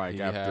was like he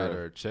had after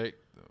her checked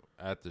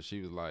after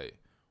she was like,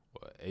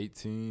 what,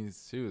 18?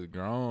 She was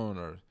grown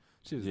or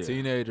she was Yeah. a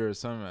teenager or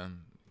something,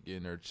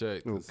 getting her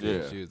checked to see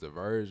if Yeah. she was a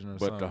virgin or But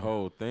something. the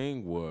whole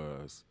thing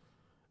was,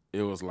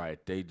 it was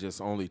like they just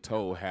only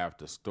told half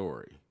the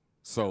story.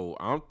 So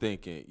I'm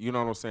thinking, you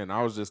know what I'm saying?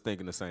 I was just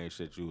thinking the same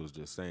shit you was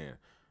just saying.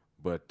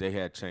 But they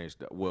had changed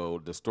that. Well,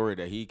 the story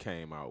that he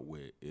came out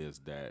with is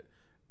that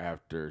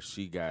after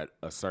she got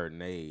a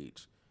certain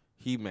age,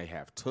 he may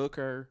have took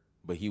her,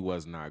 but he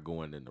was not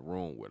going in the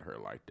room with her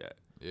like that.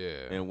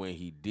 Yeah. And when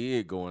he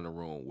did go in the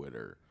room with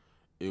her,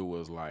 it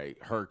was like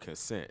her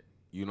consent.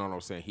 You know what I'm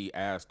saying? He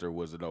asked her,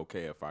 was it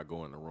okay if I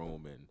go in the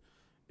room? And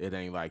it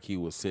ain't like he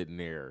was sitting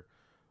there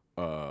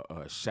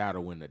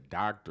shadowing the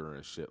doctor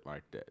and shit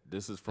like that.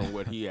 This is from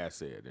what he had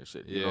said and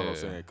shit. You know what I'm Yeah.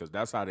 saying? Because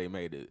that's how they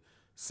made it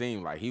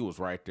seem like he was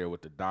right there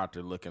with the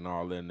doctor looking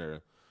all in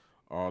the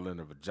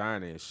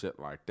vagina and shit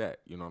like that.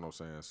 You know what I'm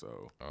saying?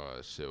 So Oh,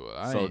 shit. Well,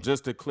 I so ain't,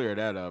 just to clear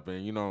that up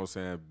and, you know what I'm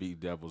saying, be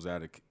devil's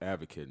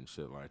advocate and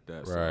shit like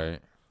that. So, right.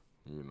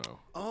 you know.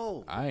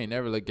 Oh, I ain't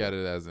never look at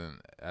it as in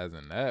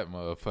that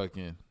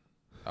motherfucking.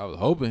 I was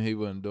hoping he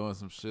wasn't doing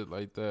some shit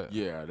like that.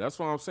 Yeah, that's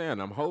what I'm saying.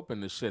 I'm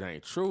hoping this shit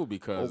ain't true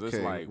because it's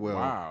Okay, like, well-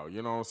 wow,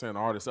 you know what I'm saying?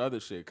 All this other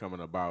shit coming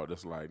about,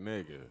 it's like,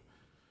 nigga,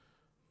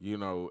 you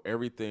know,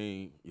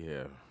 everything,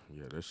 yeah,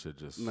 this shit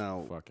just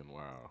Now, fucking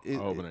wow. it- I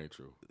hope it ain't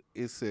true.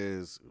 it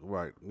says,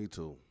 right, me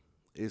too.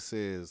 It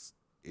says,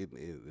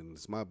 and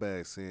it's my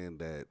bag saying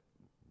that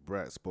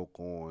Brat spoke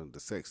on the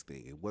sex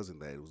thing. It wasn't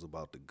that. It was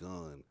about the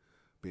gun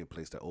being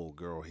placed at old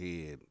girl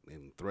head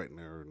and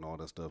threatening her and all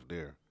that stuff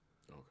there.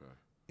 Okay.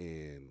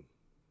 And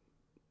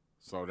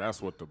So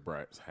that's what the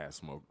brats had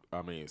spoke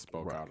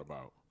Right. out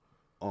about.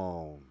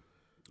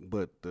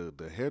 but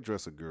the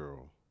hairdresser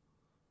girl,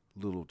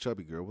 little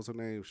chubby girl, what's her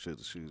name? She I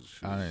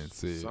didn't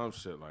see it. Some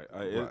shit like,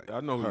 Right. I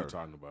know who Her. you're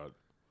talking about.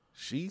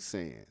 She's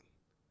saying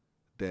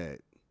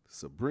that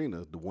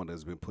Sabrina, the one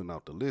that's been putting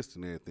out the list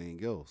and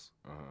everything else,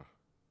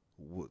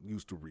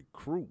 used to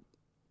recruit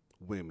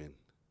women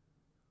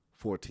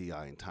for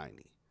T.I. and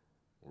Tiny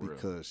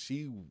because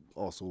she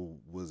also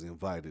was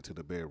invited to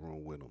the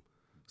bedroom with him.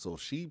 So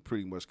she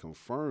pretty much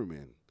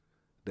confirming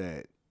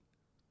that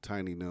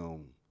Tiny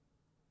them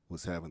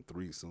was having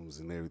threesomes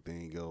and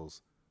everything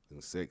else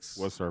and sex.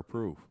 What's her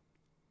proof?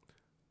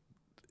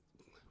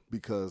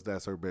 Because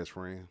that's her best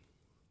friend.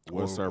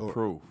 What's her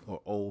proof? Her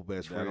old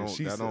best That friend. don't-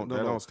 She that said- don't- no,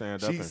 that no. don't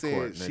stand up She in said-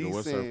 court, nigga. she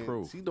What's her said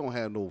proof? She don't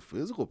have no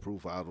physical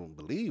proof. I don't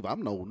believe.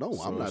 I'm So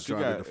not she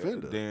trying to got-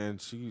 defend her. Then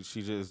she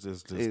just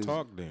Is-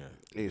 talk then. and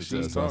It's she-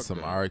 just Just on talk some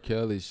then. R.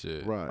 Kelly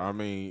shit. Right. I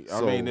mean,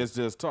 So- it's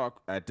just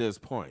talk at this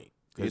point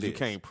because It you is.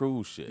 can't prove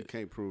You shit.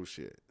 can't prove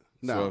shit.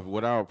 So Now, if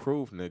without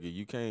proof, nigga,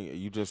 you can't.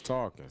 You just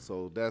talking.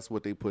 so that's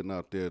what they putting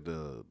out there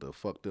to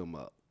fuck them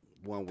up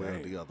one way or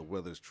Damn. the other,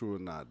 whether it's true or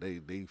not. They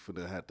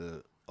finna have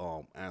to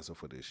answer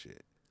for this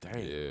shit. Damn.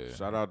 Yeah.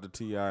 Shout out to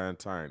T.I. and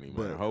Tiny, man.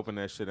 But Hoping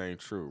that shit ain't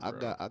true,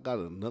 bro. I got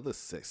another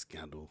sex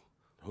scandal.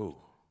 Who?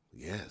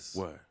 Yes.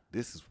 What?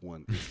 This is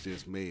one that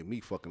just made me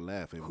fucking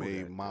laugh and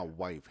made that my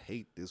wife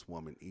hate this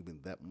woman even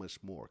that much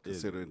more,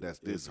 considering that's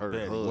is this her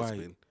Betty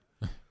husband.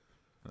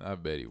 I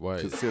bet he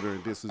white.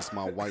 Considering this is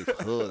my wife's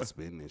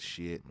husband and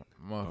shit.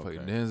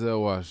 Motherfucking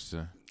Denzel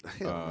Washington.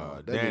 Hell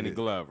no, that Danny nigga-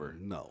 Glover.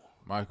 No.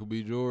 Michael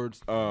B. George.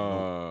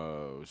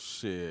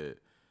 Shit.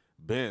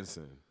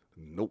 Benson.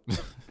 Nope.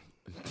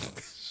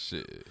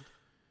 Shit.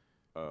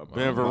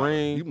 Ben You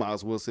Vereen. might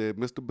as well say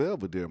Mr.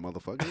 Belvedere,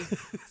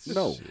 motherfucker.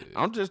 No.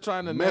 I'm just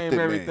trying to Method name Man.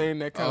 everything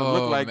that kind of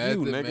look like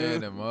you, Method nigga.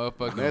 Man and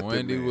motherfucking Method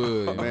Wendy Man.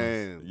 Williams.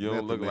 Man, You don't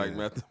Method look like Man.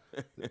 Method.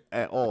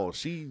 At all.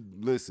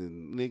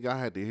 Listen, nigga, I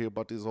had to hear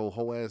about this old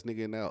hoe ass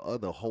nigga and that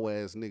other hoe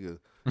ass nigga,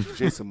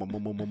 Jason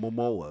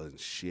Momoa and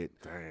shit.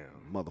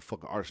 Damn.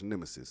 Motherfucking arch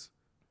nemesis.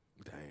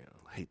 Damn.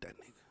 I hate that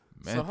nigga.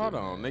 So Method hold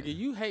on, Man. nigga.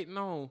 You hating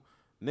on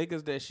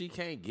niggas that she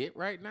can't get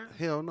right now?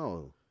 Hell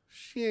no.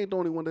 She ain't the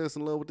only one that's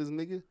in love with this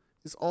nigga.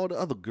 It's all the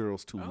other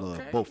girls too love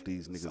Okay. both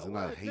these niggas, So and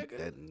I what, hate nigga?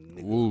 that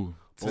nigga. Woo.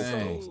 Both of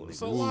Tang. those niggas.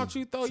 So why don't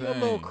you throw your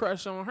Tang. little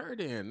crush on her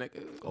then,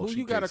 nigga? Oh, Who she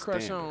you got a can't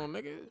crush stand on,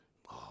 nigga?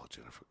 Oh,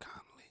 Jennifer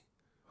Connelly.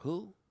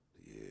 Who?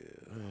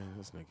 Man,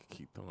 this nigga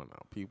keep throwing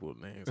out people's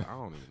names. I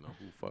don't even know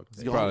who fuck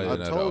It's that. probably I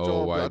another told old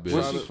y'all white about bitch.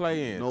 What try she to-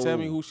 playing? No. Tell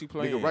me who she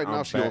playing. Nigga, right now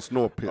I'm she on back.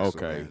 Snowpiercer.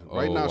 Okay. man.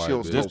 Right Old now she white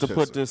on bitch. Just to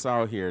put Snowpiercer. this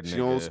out here, She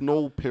on nigga.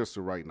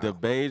 Snowpiercer right now. The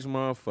beige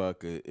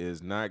motherfucker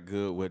is not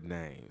good with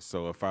names.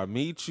 So if I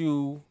meet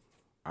you,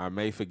 I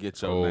may forget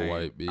your Old name.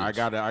 white bitch.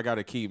 I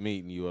gotta keep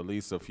meeting you at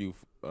least a few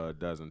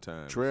dozen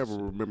times. Trevor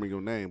will remember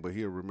your name, but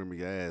he'll remember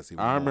your ass.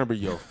 Even I more. remember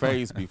your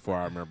face before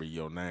I remember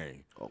your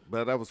name. Oh,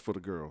 but that was for the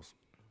girls.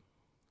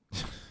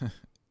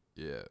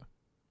 Yeah.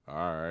 All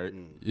right.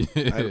 Yeah. I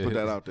had to put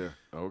that out there.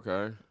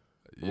 Okay.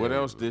 What Yeah.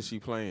 else did she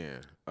play in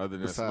other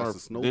than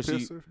Besides Smurf? the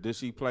Snowpiercer? Did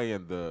she play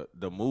in the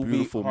movie?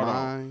 Beautiful Hold on.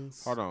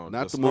 Minds. Hold on.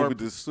 Not the Smurf- movie,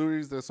 the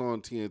series that's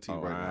on TNT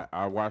Oh, right now.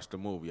 I watched the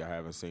movie. I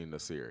haven't seen the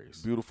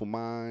series. Beautiful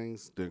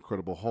Minds, The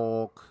Incredible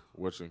Hulk,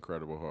 Which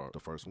Incredible Hulk? the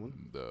first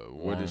one. The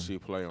What one, did she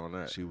play on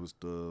that? She was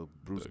the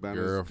Bruce the Banner's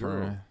girlfriend.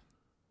 girl.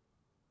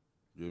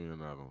 Give me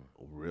another one.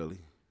 Oh, really?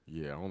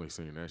 Yeah, I only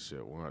seen that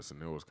shit once,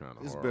 and it was kind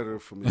of It's horrible. better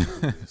for me to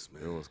do this,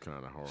 It man. was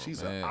kind of horrible.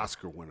 She's Man. an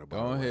Oscar winner, by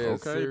Go the way. ahead,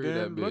 Okay, Siri then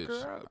that look her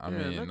bitch. up. I Yeah,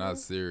 mean, nigga. not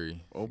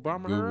Siri.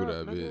 Obama Google her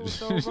that up, nigga, bitch. with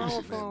your Obama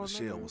Man, phone,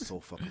 Michelle nigga. was so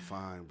fucking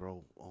fine,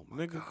 bro. Oh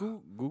my Nigga,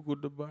 god. Google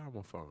the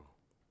Obama phone.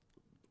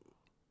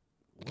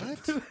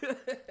 What?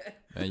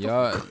 And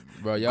y'all,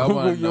 bro, y'all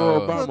Google want to your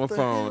know. Obama What the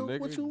phone, hell? nigga.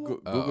 What you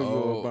want? Google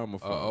your Obama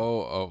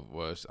phone.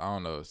 Well, I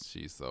don't know if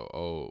she's so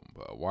old,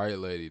 but a white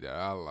lady that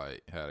I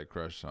like had a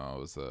crush on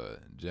was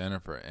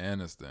Jennifer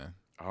Aniston.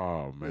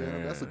 Oh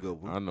man, that's a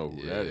good one. I know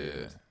who Yeah, that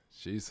is.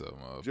 she's so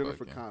motherfucking.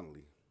 Jennifer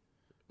Connelly.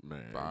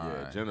 Man,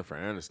 yeah, Fine. Jennifer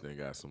Aniston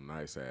got some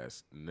nice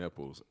ass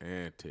nipples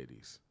and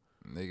titties.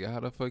 Nigga, how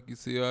the fuck you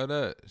see all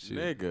that?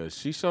 Nigga,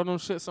 she showed them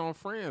shits on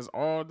Friends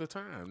all the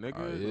time, nigga.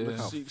 Oh, yeah? Look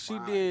how She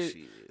fine did she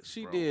is,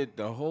 she bro. did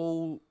the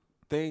whole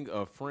thing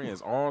of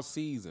Friends all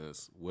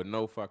seasons with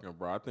no fucking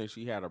bra. I think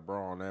she had a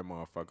bra on that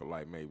motherfucker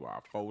like maybe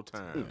about 4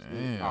 times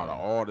Damn. out of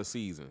all the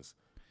seasons.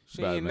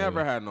 She About ain't to never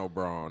make- had no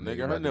bra on, nigga.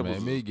 Her about to nipples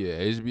make me get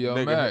HBO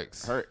nigga,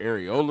 Max. Her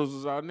areolas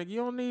was out, nigga. You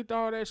don't need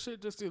all that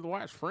shit just to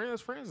watch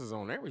Friends. Friends is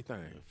on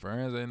everything.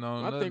 Friends ain't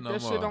on I nothing think no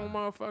that more. shit on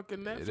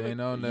motherfucking Netflix.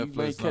 ain't on You may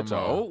Netflix catch no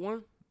an more. old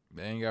one.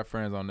 They ain't got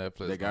Friends on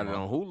Netflix. They got no it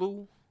on more.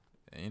 Hulu.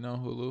 Ain't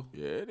on Hulu.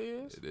 Yeah, it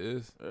is. It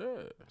is. Yeah,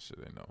 That shit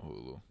ain't on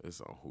Hulu. it's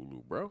on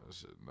Hulu, bro. That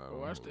shit not I on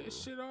watch Hulu. that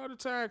shit all the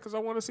time because I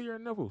want to see her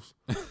nipples.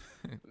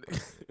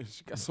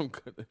 She got some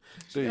good. There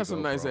She you got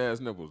some go, nice bro. ass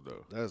nipples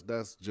though.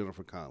 That's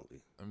Jennifer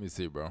Connelly. Let me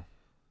see, bro.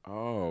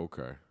 Oh,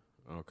 okay,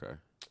 okay.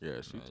 Yeah,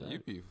 she. Man, you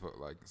be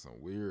like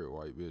some weird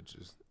white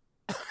bitches.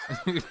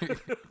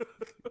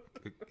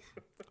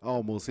 I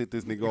almost hit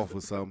this nigga off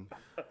with something.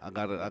 I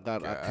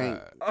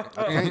can't.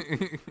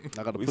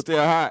 I gotta We put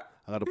still hot.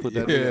 I gotta put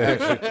that nigga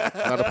action.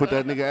 I gotta put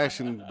that nigga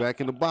action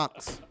back in the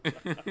box.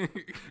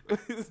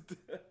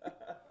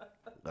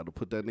 Gotta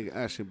put that nigga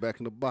action back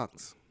in the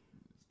box.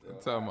 I'm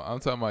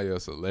talking about your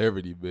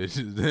celebrity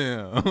bitches.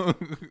 Damn.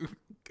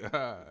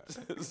 God.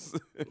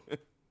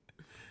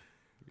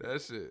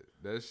 That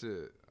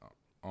shit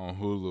on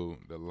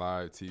Hulu, the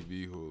live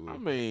TV Hulu. I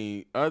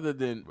mean, other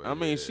than But I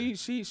mean, yeah.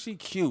 she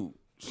cute.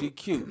 She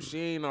cute. She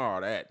ain't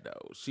all that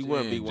though. She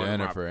wouldn't be ain't one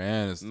Jennifer of my.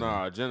 Aniston.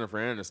 Nah, Jennifer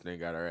Aniston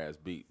got her ass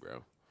beat,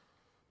 bro.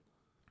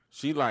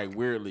 She like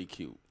weirdly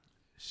cute.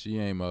 She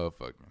ain't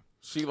motherfucking.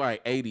 She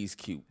like 80s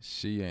cute.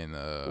 She ain't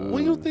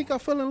When you think I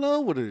fell in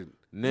love with her?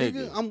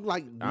 Nigga, I'm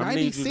like I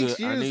need you 96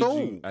 to- I years need old.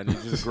 you- I need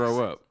you to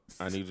grow up.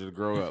 I need you to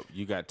grow up.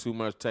 You got too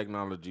much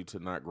technology to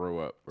not grow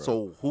up, bro.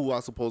 So who I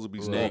supposed to be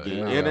stalking?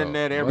 nigga, now?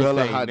 internet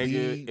Bella everything, Hadid,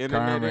 nigga. Internet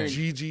Carmen. everything.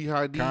 Gigi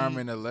Hadid.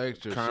 Carmen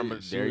Electra.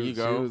 Carmen, she there you was,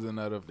 go. She was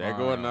another. There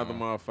go another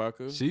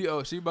motherfucker.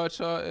 She about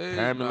y'all age.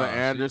 Pamela Nah, she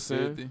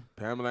Anderson. 50.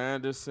 Pamela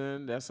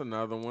Anderson. That's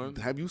another one.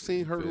 Have you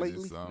seen her 50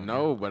 lately? something.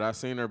 No, but I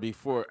seen her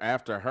before.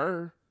 After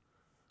her,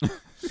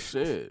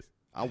 shit.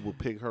 I would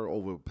pick her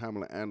over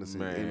Pamela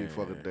Anderson any Man.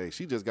 fucking day.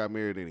 She just got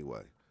married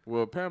anyway.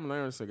 Well, Pamela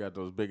Anderson got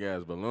those big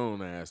ass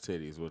balloon ass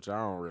titties, which I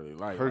don't really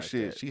like. Her like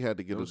shit, that. she had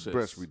to get Them a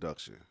breast shits-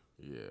 reduction.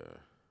 Yeah.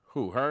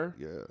 Who, her?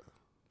 Yeah.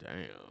 Damn.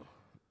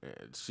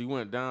 And she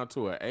went down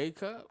to an A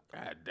cup?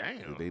 God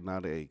damn. They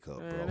not an A cup,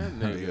 Man, bro. that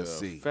They nigga a a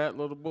C. fat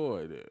little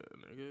boy there.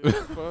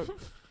 Nigga, fuck.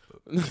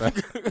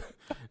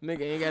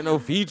 Nigga ain't got no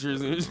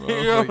features and shit. You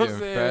know what I'm Motherfucking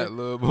saying? fat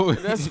little boy.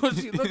 That's what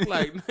she look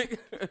like,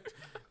 nigga.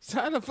 So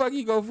how the fuck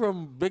you go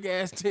from big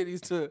ass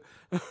titties to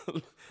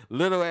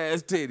little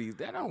ass titties?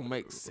 That don't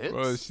make sense.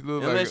 Bro, she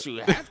look Unless like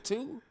you have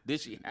to. Did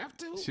she have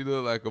to? She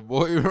look like a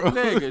boy, bro.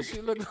 Nigga, she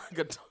look like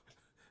a.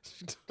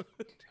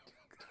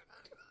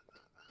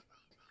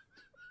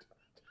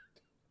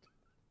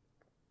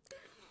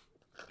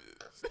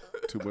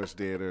 Too much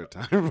dead air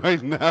time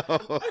right now.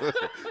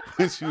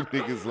 With you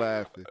niggas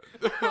laughing.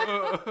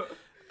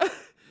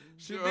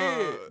 She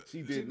did.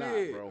 She did not,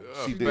 did. bro.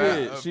 She She did.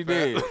 did. She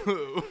did.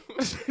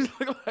 She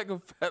look like a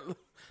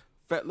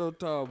fat little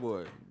tall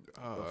boy.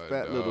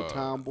 Fat little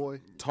tomboy.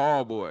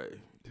 Tall boy.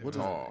 What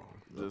is Tall.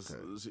 it?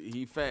 Just,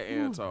 he fat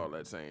and tall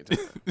at the same time.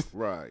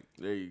 Right.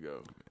 There you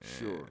go.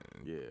 Sure.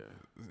 Yeah.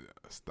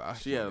 Stop.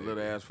 She had a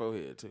little ass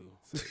forehead too.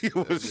 She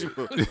was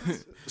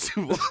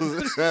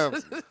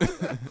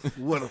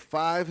what, a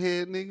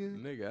 5-head nigga?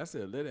 Nigga, I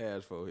said little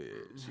ass forehead.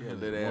 She had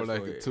little More ass like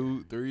forehead.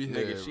 a 2-3 head.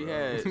 Nigga, she bro.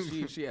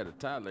 had she had a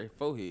toddler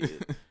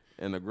forehead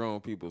and a grown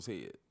people's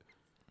head.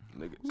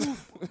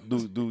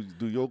 Nigga,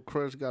 Do your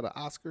crush got an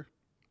Oscar?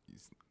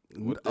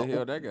 what the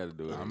hell that got to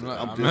do with it? I'm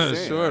I'm not just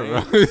saying, sure, bro.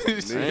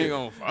 I ain't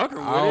gonna fuck her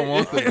with I don't it.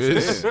 want the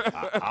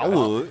bitch. I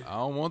would. I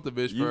don't want the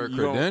bitch You- for her you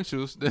don't-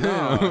 credentials. No, Damn.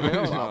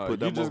 hell I'll no. put You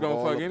them just over gonna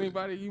all fuck of it.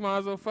 anybody? You might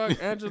as well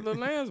fuck Angela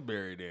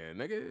Lansbury then,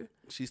 nigga.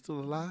 She's still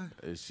alive?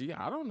 Is she?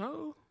 I don't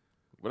know.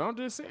 But I'm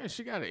just saying,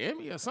 she got an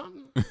Emmy or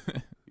something. You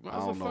might I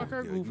as well don't know. fuck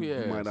her Yeah, goofy you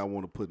ass. might not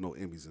want to put no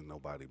Emmys in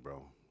nobody,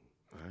 bro.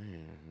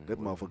 That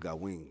motherfucker got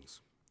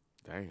wings.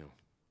 Damn.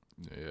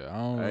 Yeah, I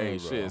don't Hey, know,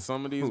 bro. shit.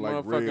 Some of these Like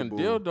motherfucking Red Bull.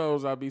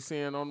 dildos I be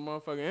seeing on the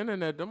motherfucking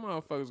internet, them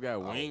motherfuckers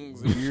got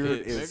wings and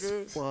Weird shit, as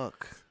nigga.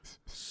 fuck.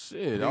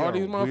 Shit, They all are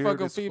these weird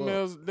motherfucking as fuck.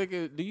 females,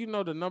 nigga. Do you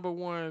know the number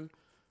one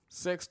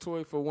sex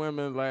toy for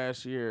women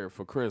last year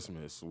for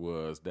Christmas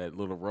was that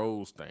little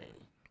rose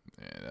thing?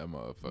 Man, that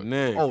motherfucker.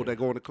 Nigga. Oh, they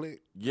going to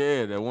click?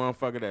 Yeah, that one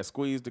fucker that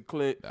squeezed the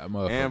clit That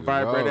motherfucker and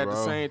vibrate go, at the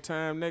bro. same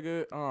time,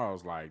 nigga. Oh, I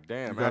was like,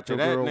 damn. You got After your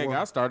that, girl nigga, one?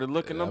 I started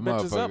looking Yeah, them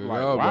that bitches up motherfucker like,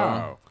 go, bro.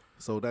 wow.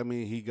 So that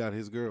means he got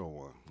his girl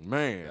one.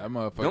 Man, That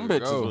motherfucker them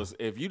bitches go. was,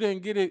 if you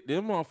didn't get it,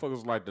 them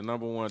motherfuckers like the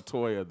number one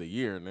toy of the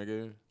year,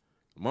 nigga.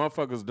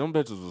 Motherfuckers, them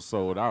bitches was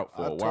sold out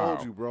for I a while.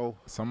 told you, bro.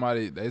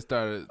 Somebody they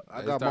started.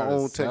 I They got my started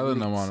own selling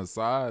them techniques. on the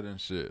side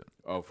and shit.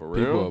 Oh, for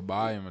People real? will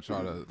buy them and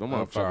try to Them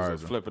motherfuckers upcharge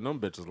was them. flipping them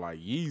bitches like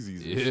Yeezys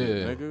and Yeah,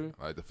 shit, nigga.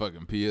 like the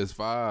fucking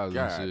PS5s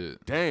God and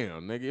shit.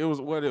 damn, nigga. It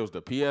was what? It was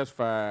the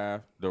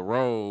PS5, the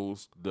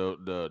Rose, the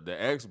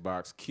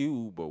Xbox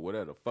Cube, or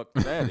whatever the fuck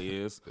that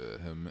is.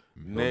 Nigga,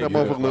 That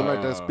motherfucker look like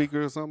uh, that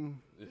speaker or something?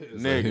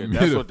 Nigga,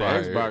 that's what the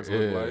Humidifier. Xbox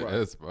look like. Yeah,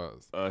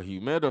 Xbox. A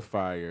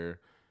humidifier,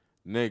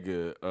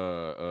 nigga,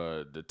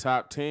 the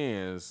top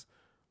tens,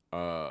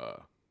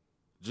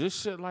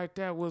 just shit like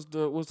that was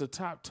the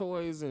top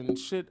toys and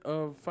shit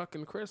of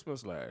fucking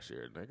Christmas last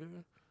year,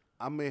 nigga.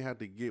 I may have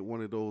to get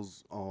one of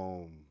those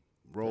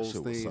Rose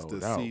shit was things to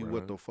sold out, see bro.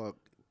 what the fuck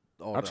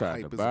all I the tried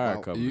to hype is buy a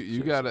about. couple.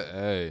 You gotta,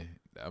 hey,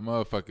 that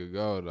motherfucker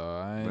go though.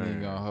 I ain't even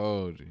Man. gonna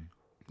hold you.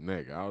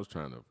 Nigga, I was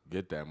trying to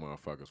get that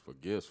motherfuckers for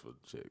gifts for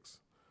chicks.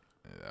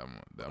 Yeah,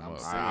 that I'm motherfucker.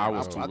 saying, I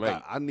was too I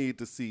late. I need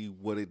to see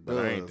what it But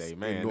I ain't does they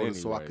man in order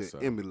so I anyway, can so.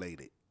 emulate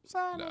it.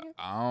 Nah,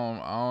 I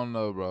don't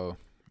know, bro.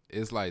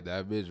 It's like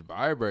that bitch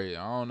vibrate.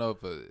 I don't know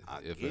if I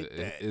if get it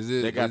that. is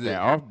it. They got is that it,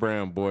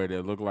 off-brand boy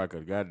that looked like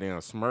a goddamn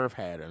Smurf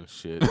hat and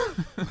shit.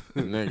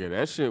 Nigga,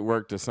 that shit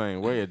worked the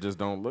same way. It just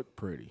don't look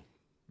pretty.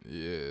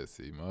 Yeah,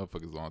 see,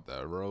 motherfuckers want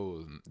that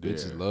rose.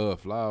 Bitches Yeah.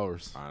 love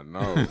flowers. I know,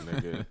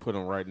 nigga. Put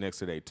them right next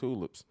to their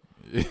tulips.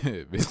 Yeah,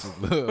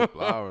 bitches love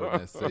flowers.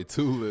 And say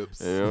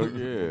tulips. Hell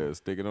yeah.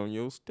 Stick it on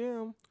your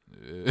stem.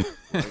 Yeah.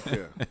 Right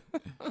there.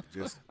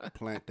 Just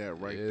plant that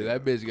right Yeah, there.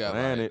 that bitch got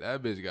Plan like it.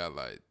 that bitch got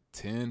like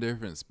 10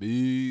 different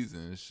speeds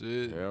and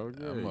shit. Hell That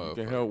yeah. You can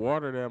motherfucker- help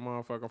water that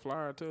motherfucking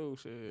flyer too.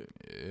 Shit.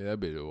 Yeah, that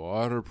bitch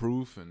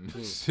waterproof and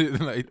shit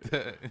like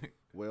that.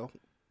 Well,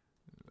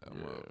 That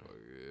Yeah. motherfucker.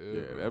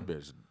 Yeah,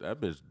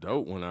 that bitch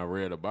dope. When I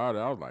read about it,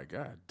 I was like,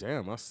 God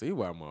damn, I see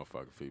why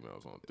motherfucking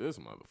females want this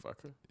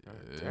motherfucker.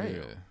 God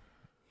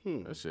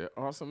damn. That shit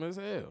awesome as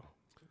hell.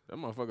 That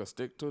motherfucker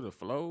stick to the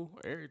flow,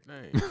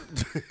 everything.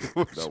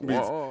 The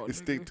wall, it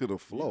stick nigga. to the You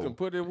flow. can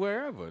put it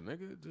wherever,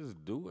 nigga.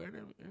 Just do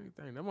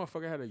anything. That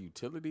motherfucker had a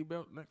utility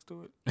belt next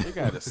to it. They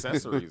got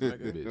accessories,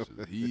 nigga.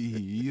 Bitch,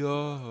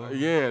 yeah.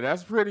 Yeah,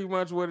 that's pretty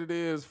much what it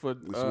is for.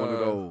 It's one of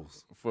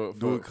those.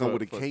 Do it come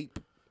with a cape?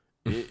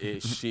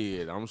 It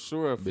shit. I'm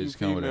sure a few Bitch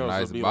come with a females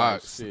nice will be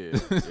box. like,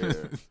 shit.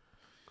 Yeah.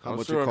 How I'm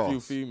much sure it a few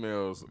cost?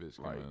 females Bitch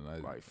come with a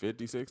nice- like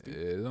 50, 60. Yeah,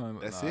 it's only,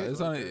 That's nah, it?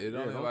 It's only, Okay. it Yeah,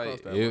 only don't like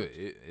cost that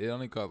it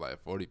only cost like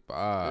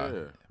 45.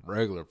 Yeah.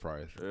 Regular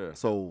price. Yeah.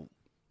 So,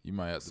 You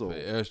might have to So-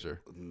 pay extra.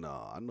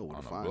 nah, I know where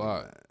On to the find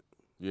block. them at.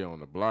 Yeah, on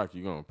the block,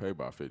 you're going to pay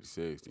about 50,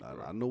 60.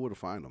 bro. I know where to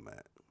find them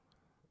at.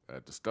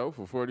 At the store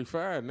for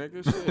 45,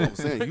 nigga. Shit. I'm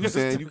saying, you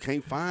saying you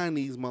can't find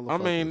these I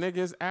motherfuckers. mean,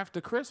 niggas,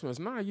 after Christmas.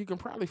 Nah, you can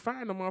probably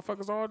find them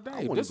motherfuckers all I day.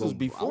 wouldn't This was go- I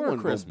before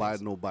wouldn't Christmas. go buy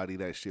nobody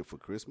that shit for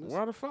Christmas.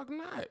 Why the fuck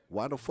not?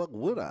 Why the fuck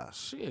would I?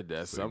 Shit,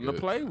 that's Pretty something good.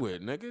 to play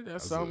with, nigga.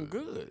 That's something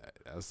good.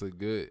 That's a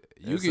good.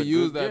 You That's can a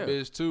use good that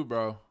gift. bitch too,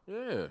 bro.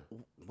 Yeah.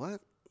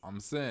 What? I'm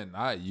saying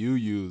not you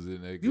use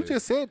it, nigga. You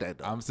just said that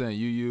though. I'm saying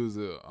you use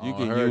it. You on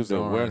can her use it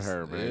during- with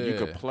her, man. You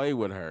can Yeah. play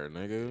with her,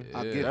 nigga.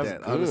 I Yeah. get That's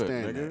that. I good,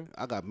 understand nigga.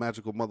 that. I got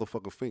magical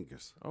motherfucking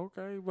fingers.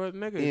 Okay, but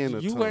nigga, And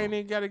a you tunnel. ain't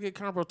even got to get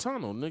carpal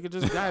tunnel. Nigga,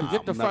 just gotta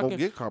get the I'm not gonna fucking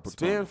get carpal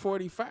spend tunnel.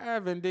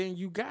 45 and then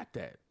you got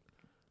that.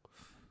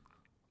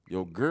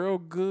 Your girl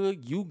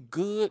good, you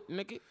good,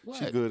 nigga. What?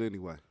 She good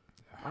anyway.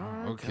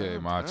 Okay,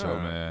 macho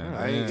man.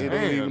 I ain't, it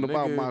Damn. ain't even Damn,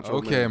 about nigga. macho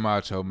Okay, man.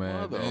 macho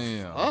man.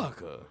 Damn.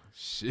 Motherfucker.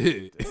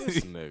 Shit. This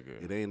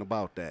nigga. It ain't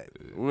about that.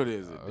 What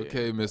is it? then?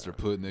 Okay, Mr.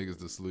 Put niggas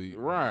to sleep.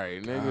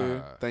 Right,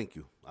 nigga. Thank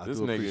you. I This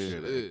do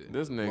appreciate nigga, it.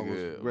 this Long as nigga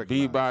you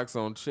recognize beatbox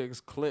on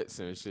chicks' clits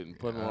and shit and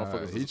put them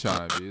on He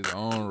trying to be his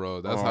own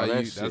role. That's Oh, how that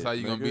you. shit, That's how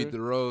you gonna nigga. beat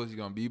the roads. You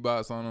gonna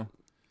beatbox on them.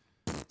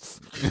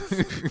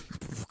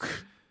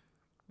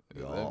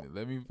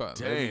 Let me find.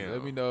 Damn.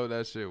 Let me know if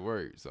that shit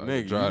works. So I can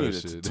Nigga, try you need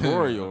this a shit.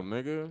 tutorial,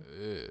 nigga.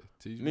 Yeah,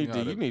 teach You me need how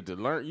to, to. you need to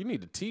learn. You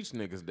need to teach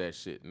niggas that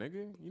shit,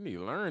 nigga. You need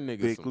to learn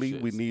niggas some Bigly,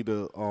 shit. we need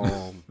a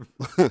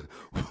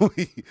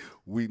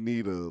we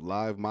need a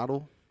live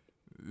model.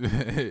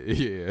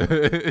 Yeah.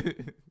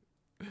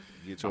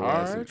 Get your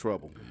ass in Alright.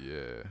 trouble.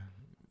 Yeah.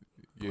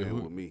 Playing Yeah.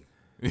 with me.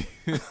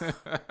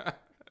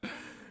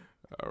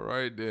 All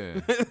right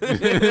then.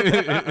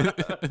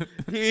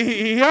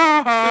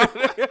 yeah.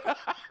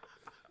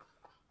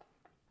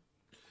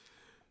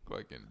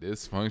 Fucking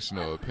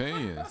dysfunctional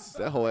opinions.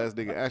 That whole ass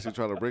nigga actually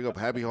trying to bring up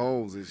Happy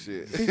Homes and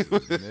shit.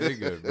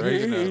 Nigga,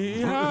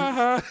 breaking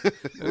up.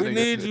 Yeah. We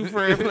need you,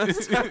 Fred.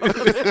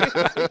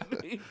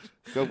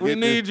 Come We get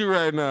need you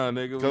right now,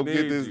 nigga. Come we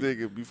get need this you.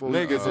 nigga before we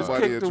Nigga, get just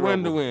somebody kick in the trouble.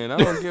 window in. I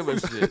don't give a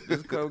shit.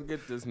 Just come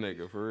get this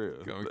nigga for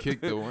real. Gonna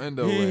kick the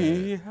window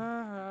in.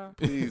 Yeah.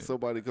 Please,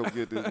 somebody come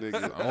get this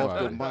nigga off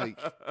the mic.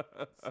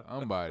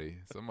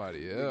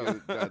 Somebody else.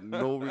 Nigga got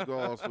no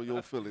regards for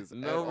your feelings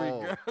No at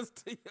all. regards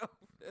to your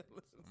feelings.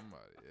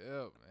 Somebody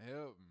help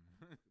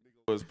me.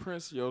 Was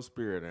Prince your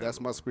spirit animal? That's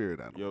my spirit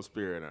animal. Your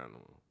spirit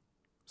animal.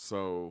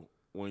 So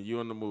when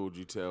you in the mood,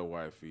 you tell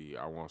wifey,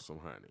 I want some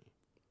honey.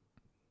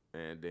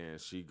 And then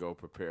she go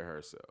prepare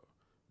herself.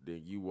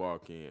 Then you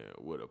walk in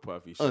with a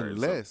puffy shirt,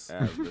 Unless-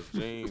 some assless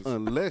jeans.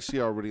 Unless she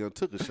already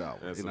took a shower,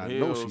 And and some I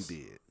know she heels.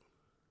 did.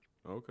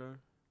 Okay.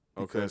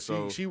 Because Okay,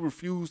 so she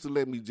refused to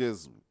let me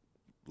just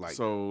like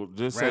so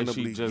just say she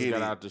randomly just get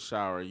got it. out the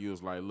shower and you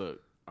was like, look,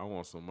 I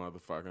want some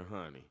motherfucking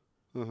honey.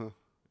 uh-huh.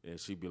 And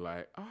she be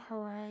like, all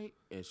right.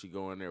 And she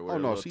go in there with Oh a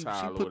no, little she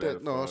towel or put whatever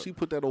that the fuck. she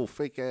put that old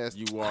fake ass.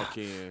 You walk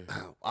in.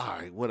 All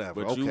right, whatever.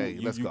 But Okay,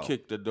 you let's go.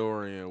 kick the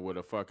door in with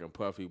a fucking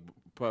puffy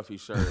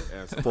shirt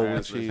and some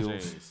 4-inch assless heels.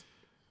 jeans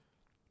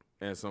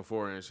and some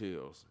 4-inch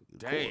heels. Of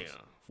Damn, course.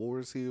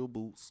 Forest Hill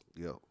boots.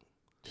 Yep.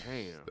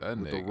 damn. That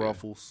With nigga. the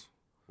ruffles.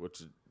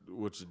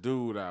 With your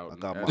dude out I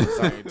got at my the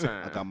same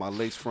time. I got my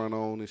lace front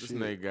on and This shit.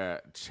 nigga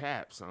got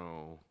chaps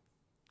on.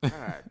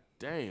 God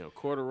damn,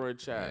 corduroy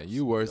chaps. Man,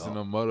 you worse than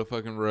them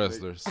motherfucking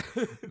wrestlers. The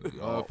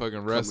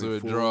motherfucking wrestler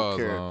with full drawers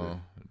character.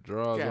 on.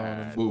 Drawers on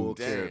and God Full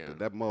boots. damn. character.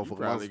 That You motherfucker.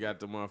 probably got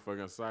the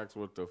motherfucking socks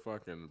with the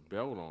fucking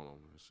belt on them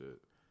and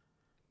shit.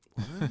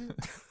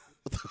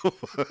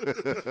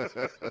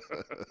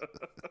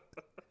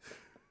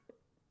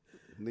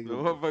 The Nigga,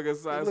 motherfucking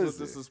socks with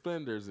the listen,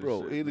 suspenders and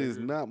bro, shit. it is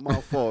nigga. not my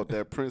fault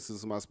that Prince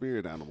is my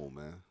spirit animal,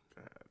 man.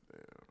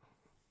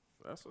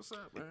 That's what's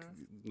up, man.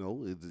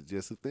 No, it's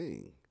just a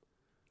thing.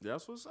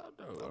 That's what's up,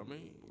 though. I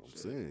mean, I'm shit.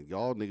 saying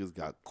y'all niggas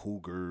got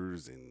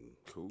cougars and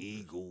Cougars.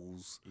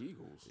 eagles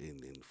Eagles.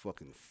 and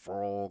fucking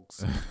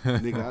frogs.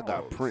 Nigga, I got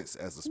Frogs. Prince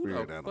as a Who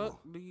spirit the animal. fuck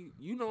do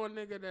you know a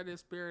nigga that his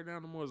spirit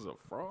animal is a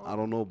frog? I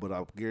don't know, but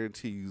I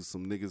guarantee you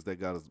some niggas that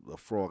got a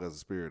frog as a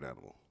spirit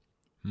animal.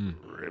 Hmm.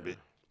 Ribbit.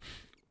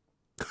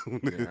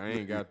 Yeah, I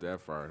ain't got that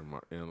far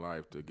in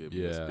life to give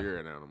me a Yeah.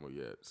 spirit animal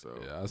yet. So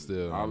Yeah, I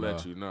still I'll don't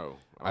let know. you know.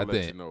 I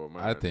think what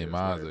mine I think is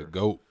mine's later. a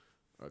goat.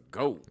 A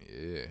goat.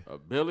 Yeah, A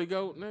billy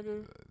goat,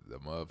 nigga. the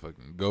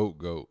motherfucking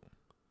goat.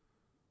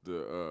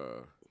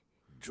 The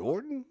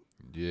Jordan?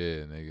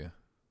 Yeah, nigga.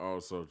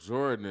 also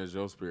Jordan is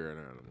your spirit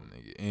animal.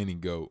 Nigga, any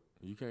goat,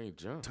 You can't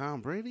jump.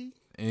 Tom Brady?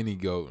 any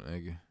goat,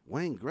 nigga.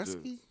 Wayne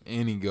Gretzky?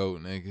 Any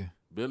goat, nigga.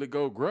 Billy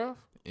Goat Gruff?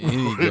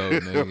 Any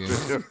goat,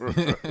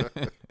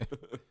 nigga.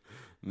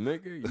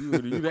 Nigga,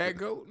 you that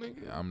goat,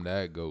 nigga? I'm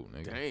that goat,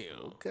 nigga.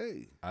 Damn.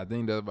 Okay. I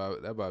think that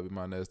about be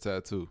my next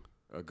tattoo.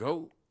 A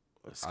goat?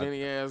 A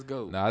skinny ass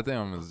goat. Nah, I think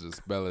I'm gonna just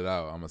spell it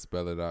out. I'm gonna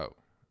spell it out.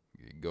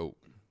 Goat.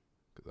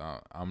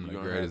 Cause I'm You the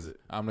gonna greatest. have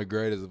it. I'm the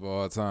greatest of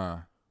all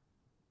time.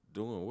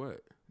 Doing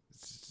what?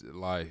 It's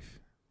life,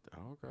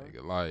 Okay.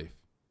 nigga. Life.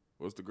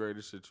 What's the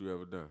greatest shit you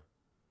ever done?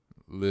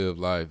 Live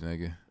life,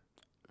 nigga.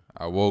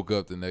 I woke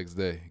up the next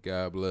day.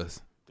 God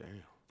bless.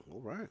 Damn. All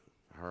right.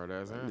 Hard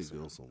ass That answer.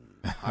 nigga on some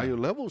higher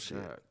level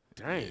shit. God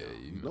damn. Yeah,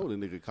 You know the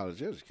nigga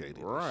college educated.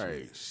 and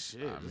Right. shit.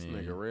 Shit. This mean-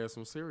 nigga read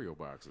some cereal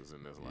boxes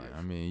in this life.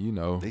 I mean, you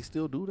know. They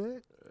still do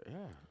that?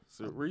 Yeah.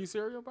 So read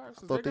cereal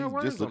boxes. I thought they got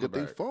words just look on at the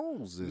their back.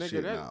 phones and Nigga,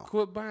 shit that now.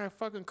 quit buying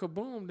fucking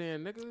Kaboom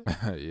then, nigga.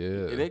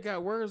 Yeah. They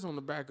got words on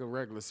the back of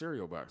regular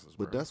cereal boxes,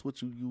 bro. But that's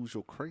what you use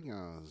your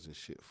crayons and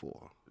shit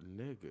for.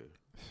 Nigga,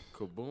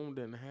 Kaboom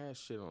didn't have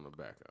shit on the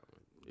back of it.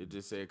 It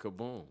just said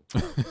Kaboom.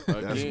 That's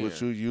Again,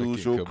 what you use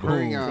Fucking your kaboom.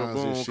 crayons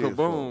and Kaboom, shit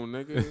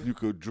Kaboom, nigga. You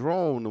could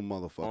draw on the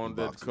motherfucking On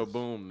the boxes.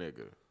 Kaboom,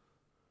 nigga.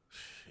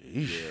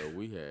 Sheesh. Yeah,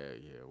 we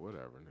had,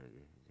 whatever, nigga.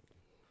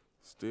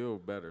 Still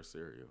better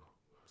cereal.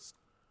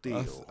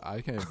 Still.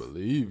 I can't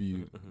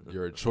believe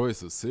your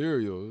choice of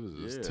cereal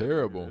is just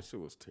terrible. Nigga, that shit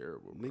was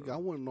terrible, bro. Nigga, I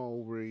wasn't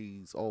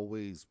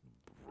always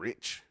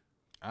rich.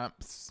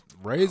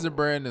 Raisin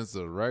Bran is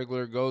a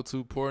regular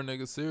go-to poor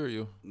nigga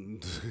cereal.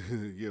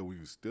 Yeah, we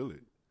was steal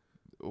it.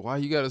 Why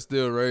you gotta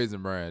steal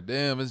Raisin Bran?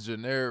 Damn, it's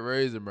generic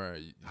Raisin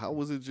Bran. How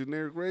was it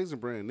generic Raisin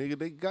Bran? Nigga,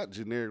 they got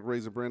generic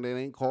Raisin Bran that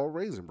ain't called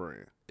Raisin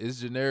Bran.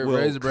 It's generic Well,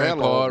 Raisin Bran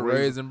Kellogg called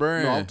Raisin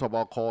Bran. No, I'm talking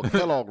about called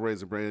Kellogg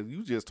Raisin Bran.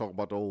 You just talking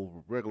about the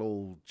old regular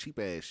old cheap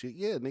ass shit.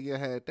 Yeah, nigga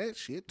had that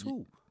shit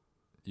too.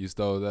 You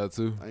stole that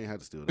too? I ain't had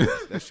to steal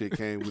that. That shit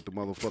came with the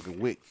motherfucking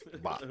Wick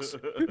box.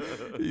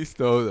 He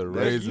stole the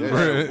Raisin you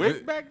Bran. had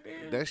Wick back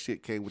then? That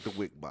shit came with the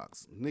Wick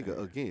box.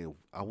 Nigga, again,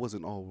 I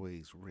wasn't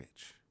always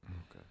rich.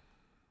 Okay.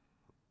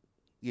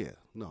 Yeah,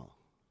 no.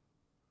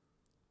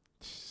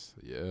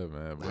 Yeah,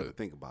 man. I had to But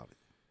think about it.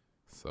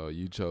 so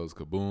you chose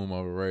Kaboom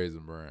over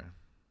Raisin Bran.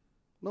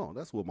 No,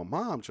 that's what my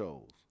mom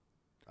chose.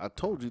 I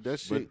told you that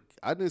shit.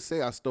 I didn't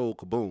say I stole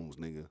Kabooms,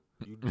 nigga.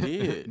 You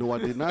did. No, I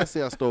did not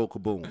say I stole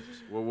Kabooms.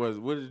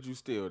 What did you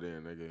steal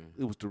then, nigga?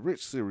 It was the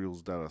rich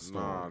cereals that I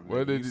stole. Nah,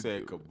 What nigga, did you you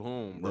said do?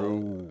 Kaboom, No, bro.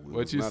 it What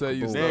was you not say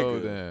you Kaboom. stole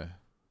Nigga. then?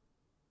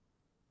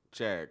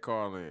 Chad,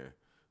 call in.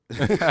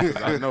 'Cause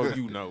I know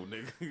you know,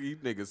 nigga. You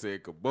nigga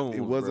said Kaboom.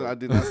 It wasn't. I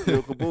did not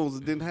steal Kabooms.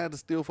 It didn't have to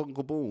steal fucking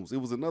Kabooms. It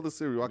was another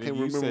cereal. I can't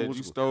You remember said which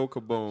you one. stole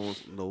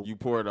Kabooms. No. You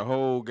poured a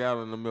whole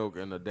gallon of milk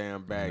in a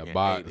damn bag In the and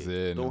box, ate yeah,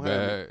 it. in the Don't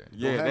have bag. it.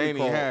 Yeah, Don't have they it ain't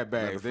even called- had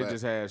matter bags. of They fact,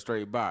 just had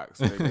straight box.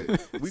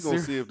 Nigga. we gonna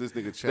see if this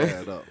nigga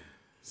Chad up.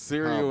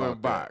 Cereal How and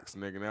about box,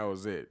 nigga. That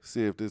was it.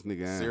 See if this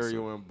nigga answer.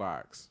 Cereal and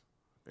box.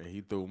 And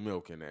he threw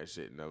milk in that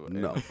shit. No,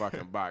 No. the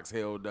fucking box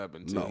held up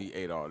until No. he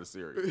ate all the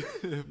cereal.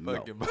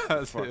 Fucking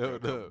box Fucking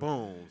held up.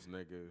 Kabooms,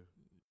 nigga.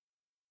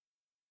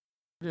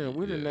 Yeah,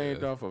 we done Yeah.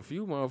 named off a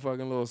few motherfucking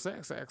little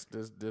sex acts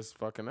this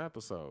fucking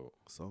episode.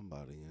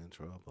 Somebody in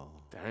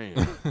trouble. Damn.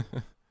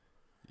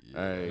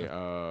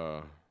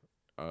 Yeah.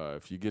 Hey,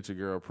 if you get your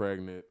girl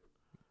pregnant,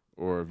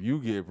 or if you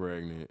get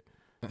pregnant,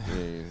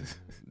 then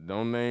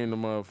don't name the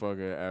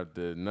motherfucker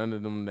after none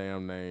of them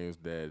damn names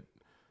that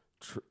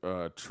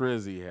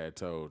Trizzy had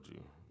told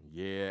you.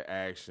 Yeah,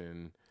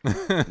 action,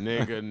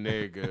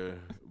 nigga.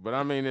 But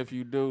I mean, if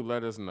you do,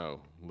 let us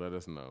know. Let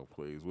us know,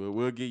 please.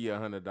 We'll give you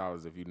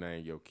 $100 if you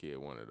name your kid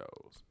one of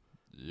those.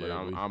 Yeah,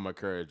 But I'm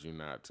encourage you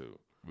not to.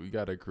 we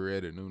gotta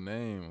create a new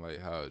name, like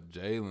how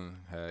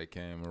Jalen had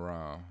came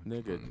around.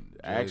 Nigga, From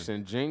Jalen.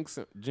 Action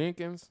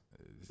Jenkins.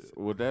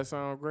 Would that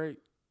sound great?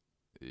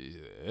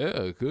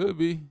 Yeah, it could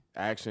be.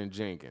 Action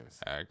Jenkins.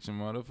 Action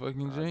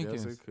motherfucking I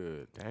Jenkins. guess it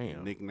could.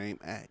 Damn. Nickname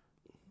Act.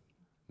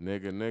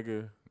 Nigga.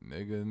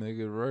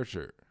 Nigga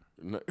Richard.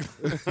 N-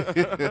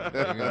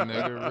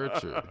 Nigga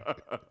Richard.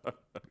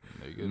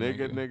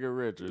 Nigga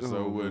Richard. So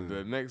Oh, would man.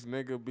 the next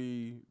nigga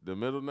be the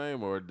middle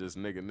name or just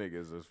nigga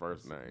is his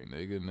first name?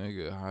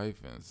 Nigga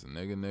hyphens.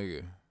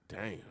 Nigga.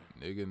 Damn.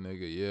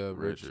 Nigga, yeah,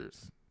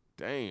 Richards.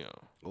 Damn.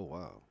 Oh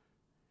wow.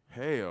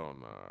 Hell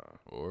nah.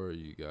 Or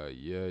you got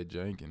yeah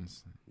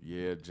Jenkins.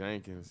 Yeah,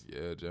 Jenkins.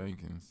 Yeah,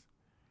 Jenkins.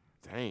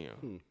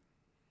 Damn.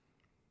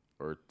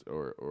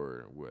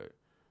 Or what?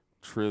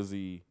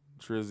 Trizzy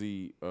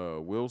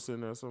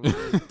Wilson or something.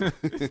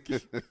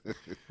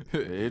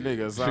 That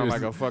nigga sound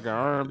like a fucking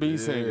R&B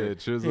singer. Yeah,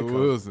 Trizzle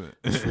Wilson.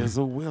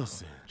 Trizzle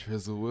Wilson.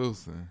 Trizzle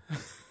Wilson.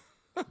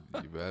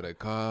 You better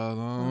call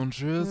on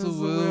Trizzle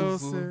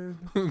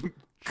Wilson.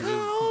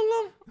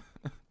 Call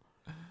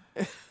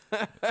him.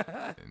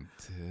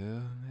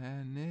 Until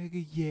that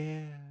nigga,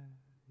 yeah.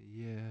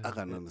 I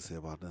got nothing to say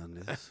about none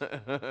of this.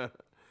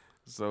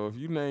 So if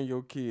you name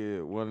your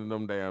kid one of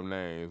them damn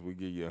names, we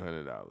give you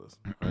 $100.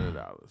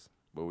 $100.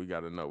 But we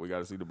gotta know. We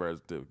gotta see the birth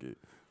certificate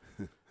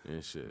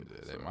and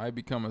shit. They might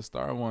become a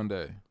star one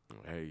day.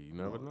 Hey, you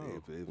never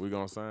know. if- We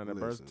gonna sign that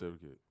birth listen.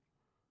 certificate.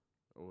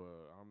 Well,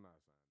 I'm not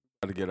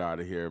signing. Gotta get out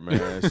of here,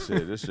 man.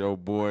 Shit, this your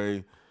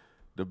boy,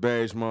 the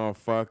beige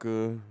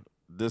motherfucker.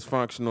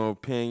 Dysfunctional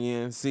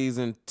Opinion,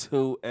 Season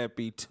 2,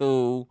 Epi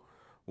 2.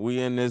 We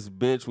in this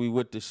bitch. We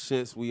with the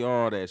shits. We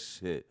all that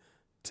shit.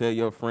 Tell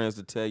your friends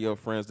to tell your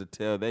friends to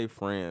tell their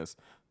friends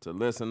to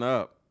listen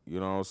up.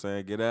 You know what I'm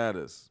saying? Get at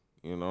us.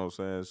 You know what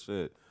I'm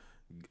saying?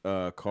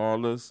 Shit.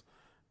 Call us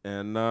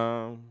and,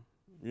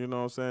 you know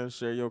what I'm saying?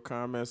 Share your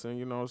comments and,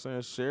 you know what I'm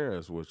saying? Share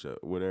us with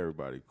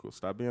everybody. Cool.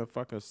 Stop being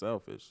fucking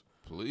selfish.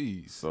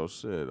 Please. So,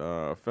 shit.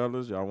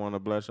 Fellas, y'all want to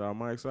bless y'all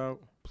mics out?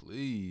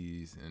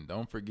 Please. And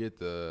don't forget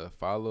to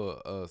follow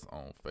us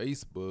on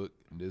Facebook,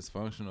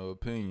 Dysfunctional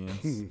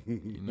Opinions.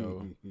 You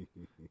know,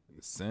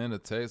 send a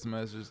text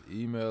message,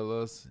 email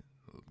us,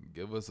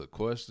 give us a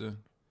question,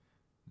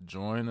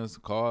 join us,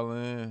 call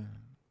in.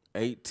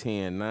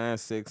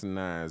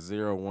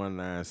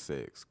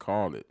 810-969-0196.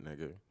 Call it,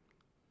 nigga.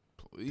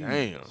 Please.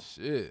 Damn.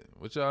 Shit.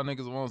 What y'all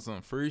niggas want?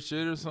 Some free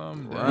shit or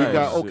something? Right. We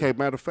got, shit. okay,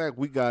 matter of fact,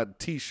 we got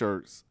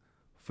T-shirts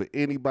for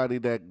anybody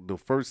that the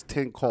first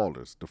 10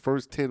 callers, the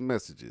first 10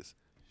 messages.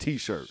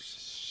 T-shirts.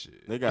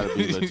 Shit. They gotta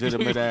be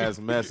legitimate ass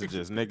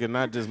messages, nigga.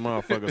 Not just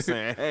motherfuckers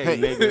saying, "Hey,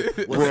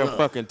 nigga, wear a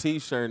fucking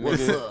T-shirt,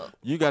 nigga."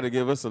 You gotta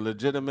give us a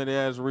legitimate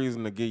ass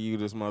reason to give you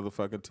this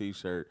motherfucking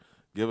T-shirt.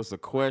 Give us a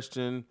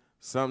question,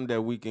 something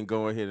that we can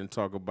go ahead and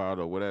talk about,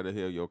 or whatever the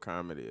hell your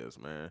comment is,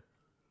 man.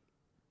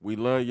 We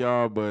love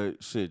y'all,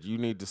 but shit, you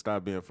need to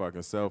stop being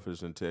fucking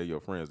selfish and tell your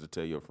friends to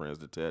tell your friends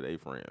to tell their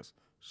friends,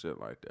 shit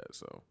like that.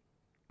 So.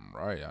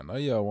 Right. I know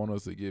y'all want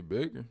us to get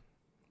bigger.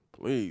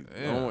 Please,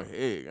 Damn. go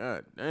ahead.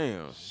 God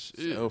damn.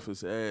 Shit.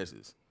 Selfish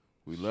asses.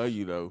 We love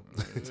you, though.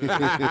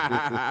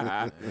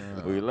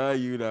 We love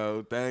you,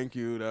 though. Thank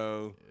you,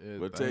 though. Yeah,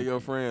 but tell thank your you.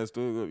 friends,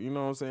 too. You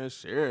know what I'm saying?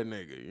 Share a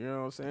nigga. You know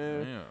what I'm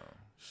saying? Damn.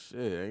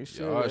 Shit, ain't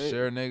shit. Y'all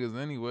share niggas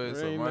anyway,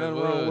 There so ain't might as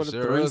nothing wrong well with a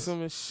share us.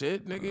 threesome and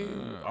shit,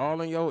 nigga. All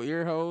in your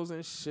ear holes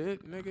and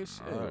shit, nigga.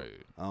 Shit.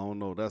 Right. I don't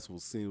know. That's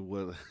what seems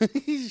what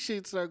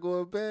shit start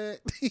going bad.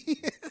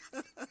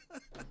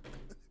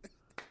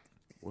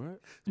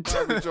 What?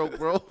 Private joke,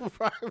 bro.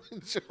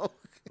 Private joke.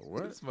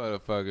 This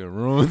motherfucking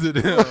ruins it.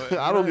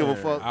 I don't give a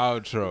fuck.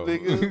 Outro.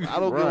 Nigga, I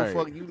don't Right. give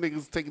a fuck. You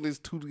niggas taking this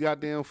too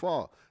goddamn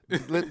far.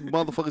 Let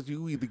motherfuckers,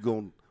 you either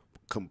gonna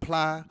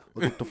comply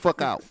or get the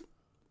fuck out.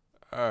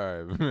 All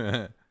right,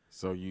 man.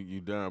 So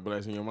you done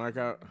blessing your mic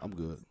out? I'm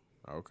good.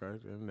 Okay,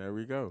 then there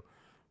we go.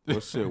 Well,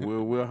 shit,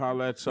 we'll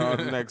holler at y'all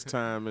next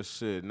time and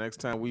shit. Next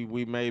time we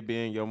may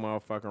be in your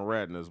motherfucking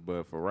retinas,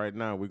 but for right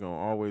now, we gonna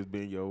always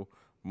be in your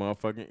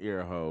motherfucking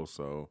ear hole.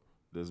 So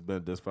this has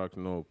been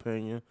Dysfunctional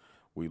Opinion.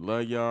 We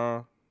love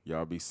y'all.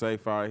 Y'all be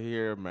safe out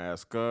here.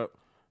 Mask up.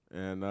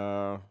 And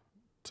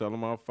tell a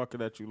motherfucker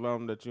that you love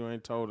them that you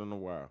ain't told in a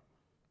while.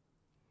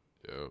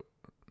 Yo,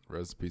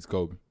 rest in peace,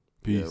 Kobe.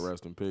 Peace. Yeah,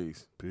 rest in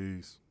peace.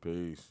 Peace.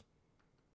 Peace.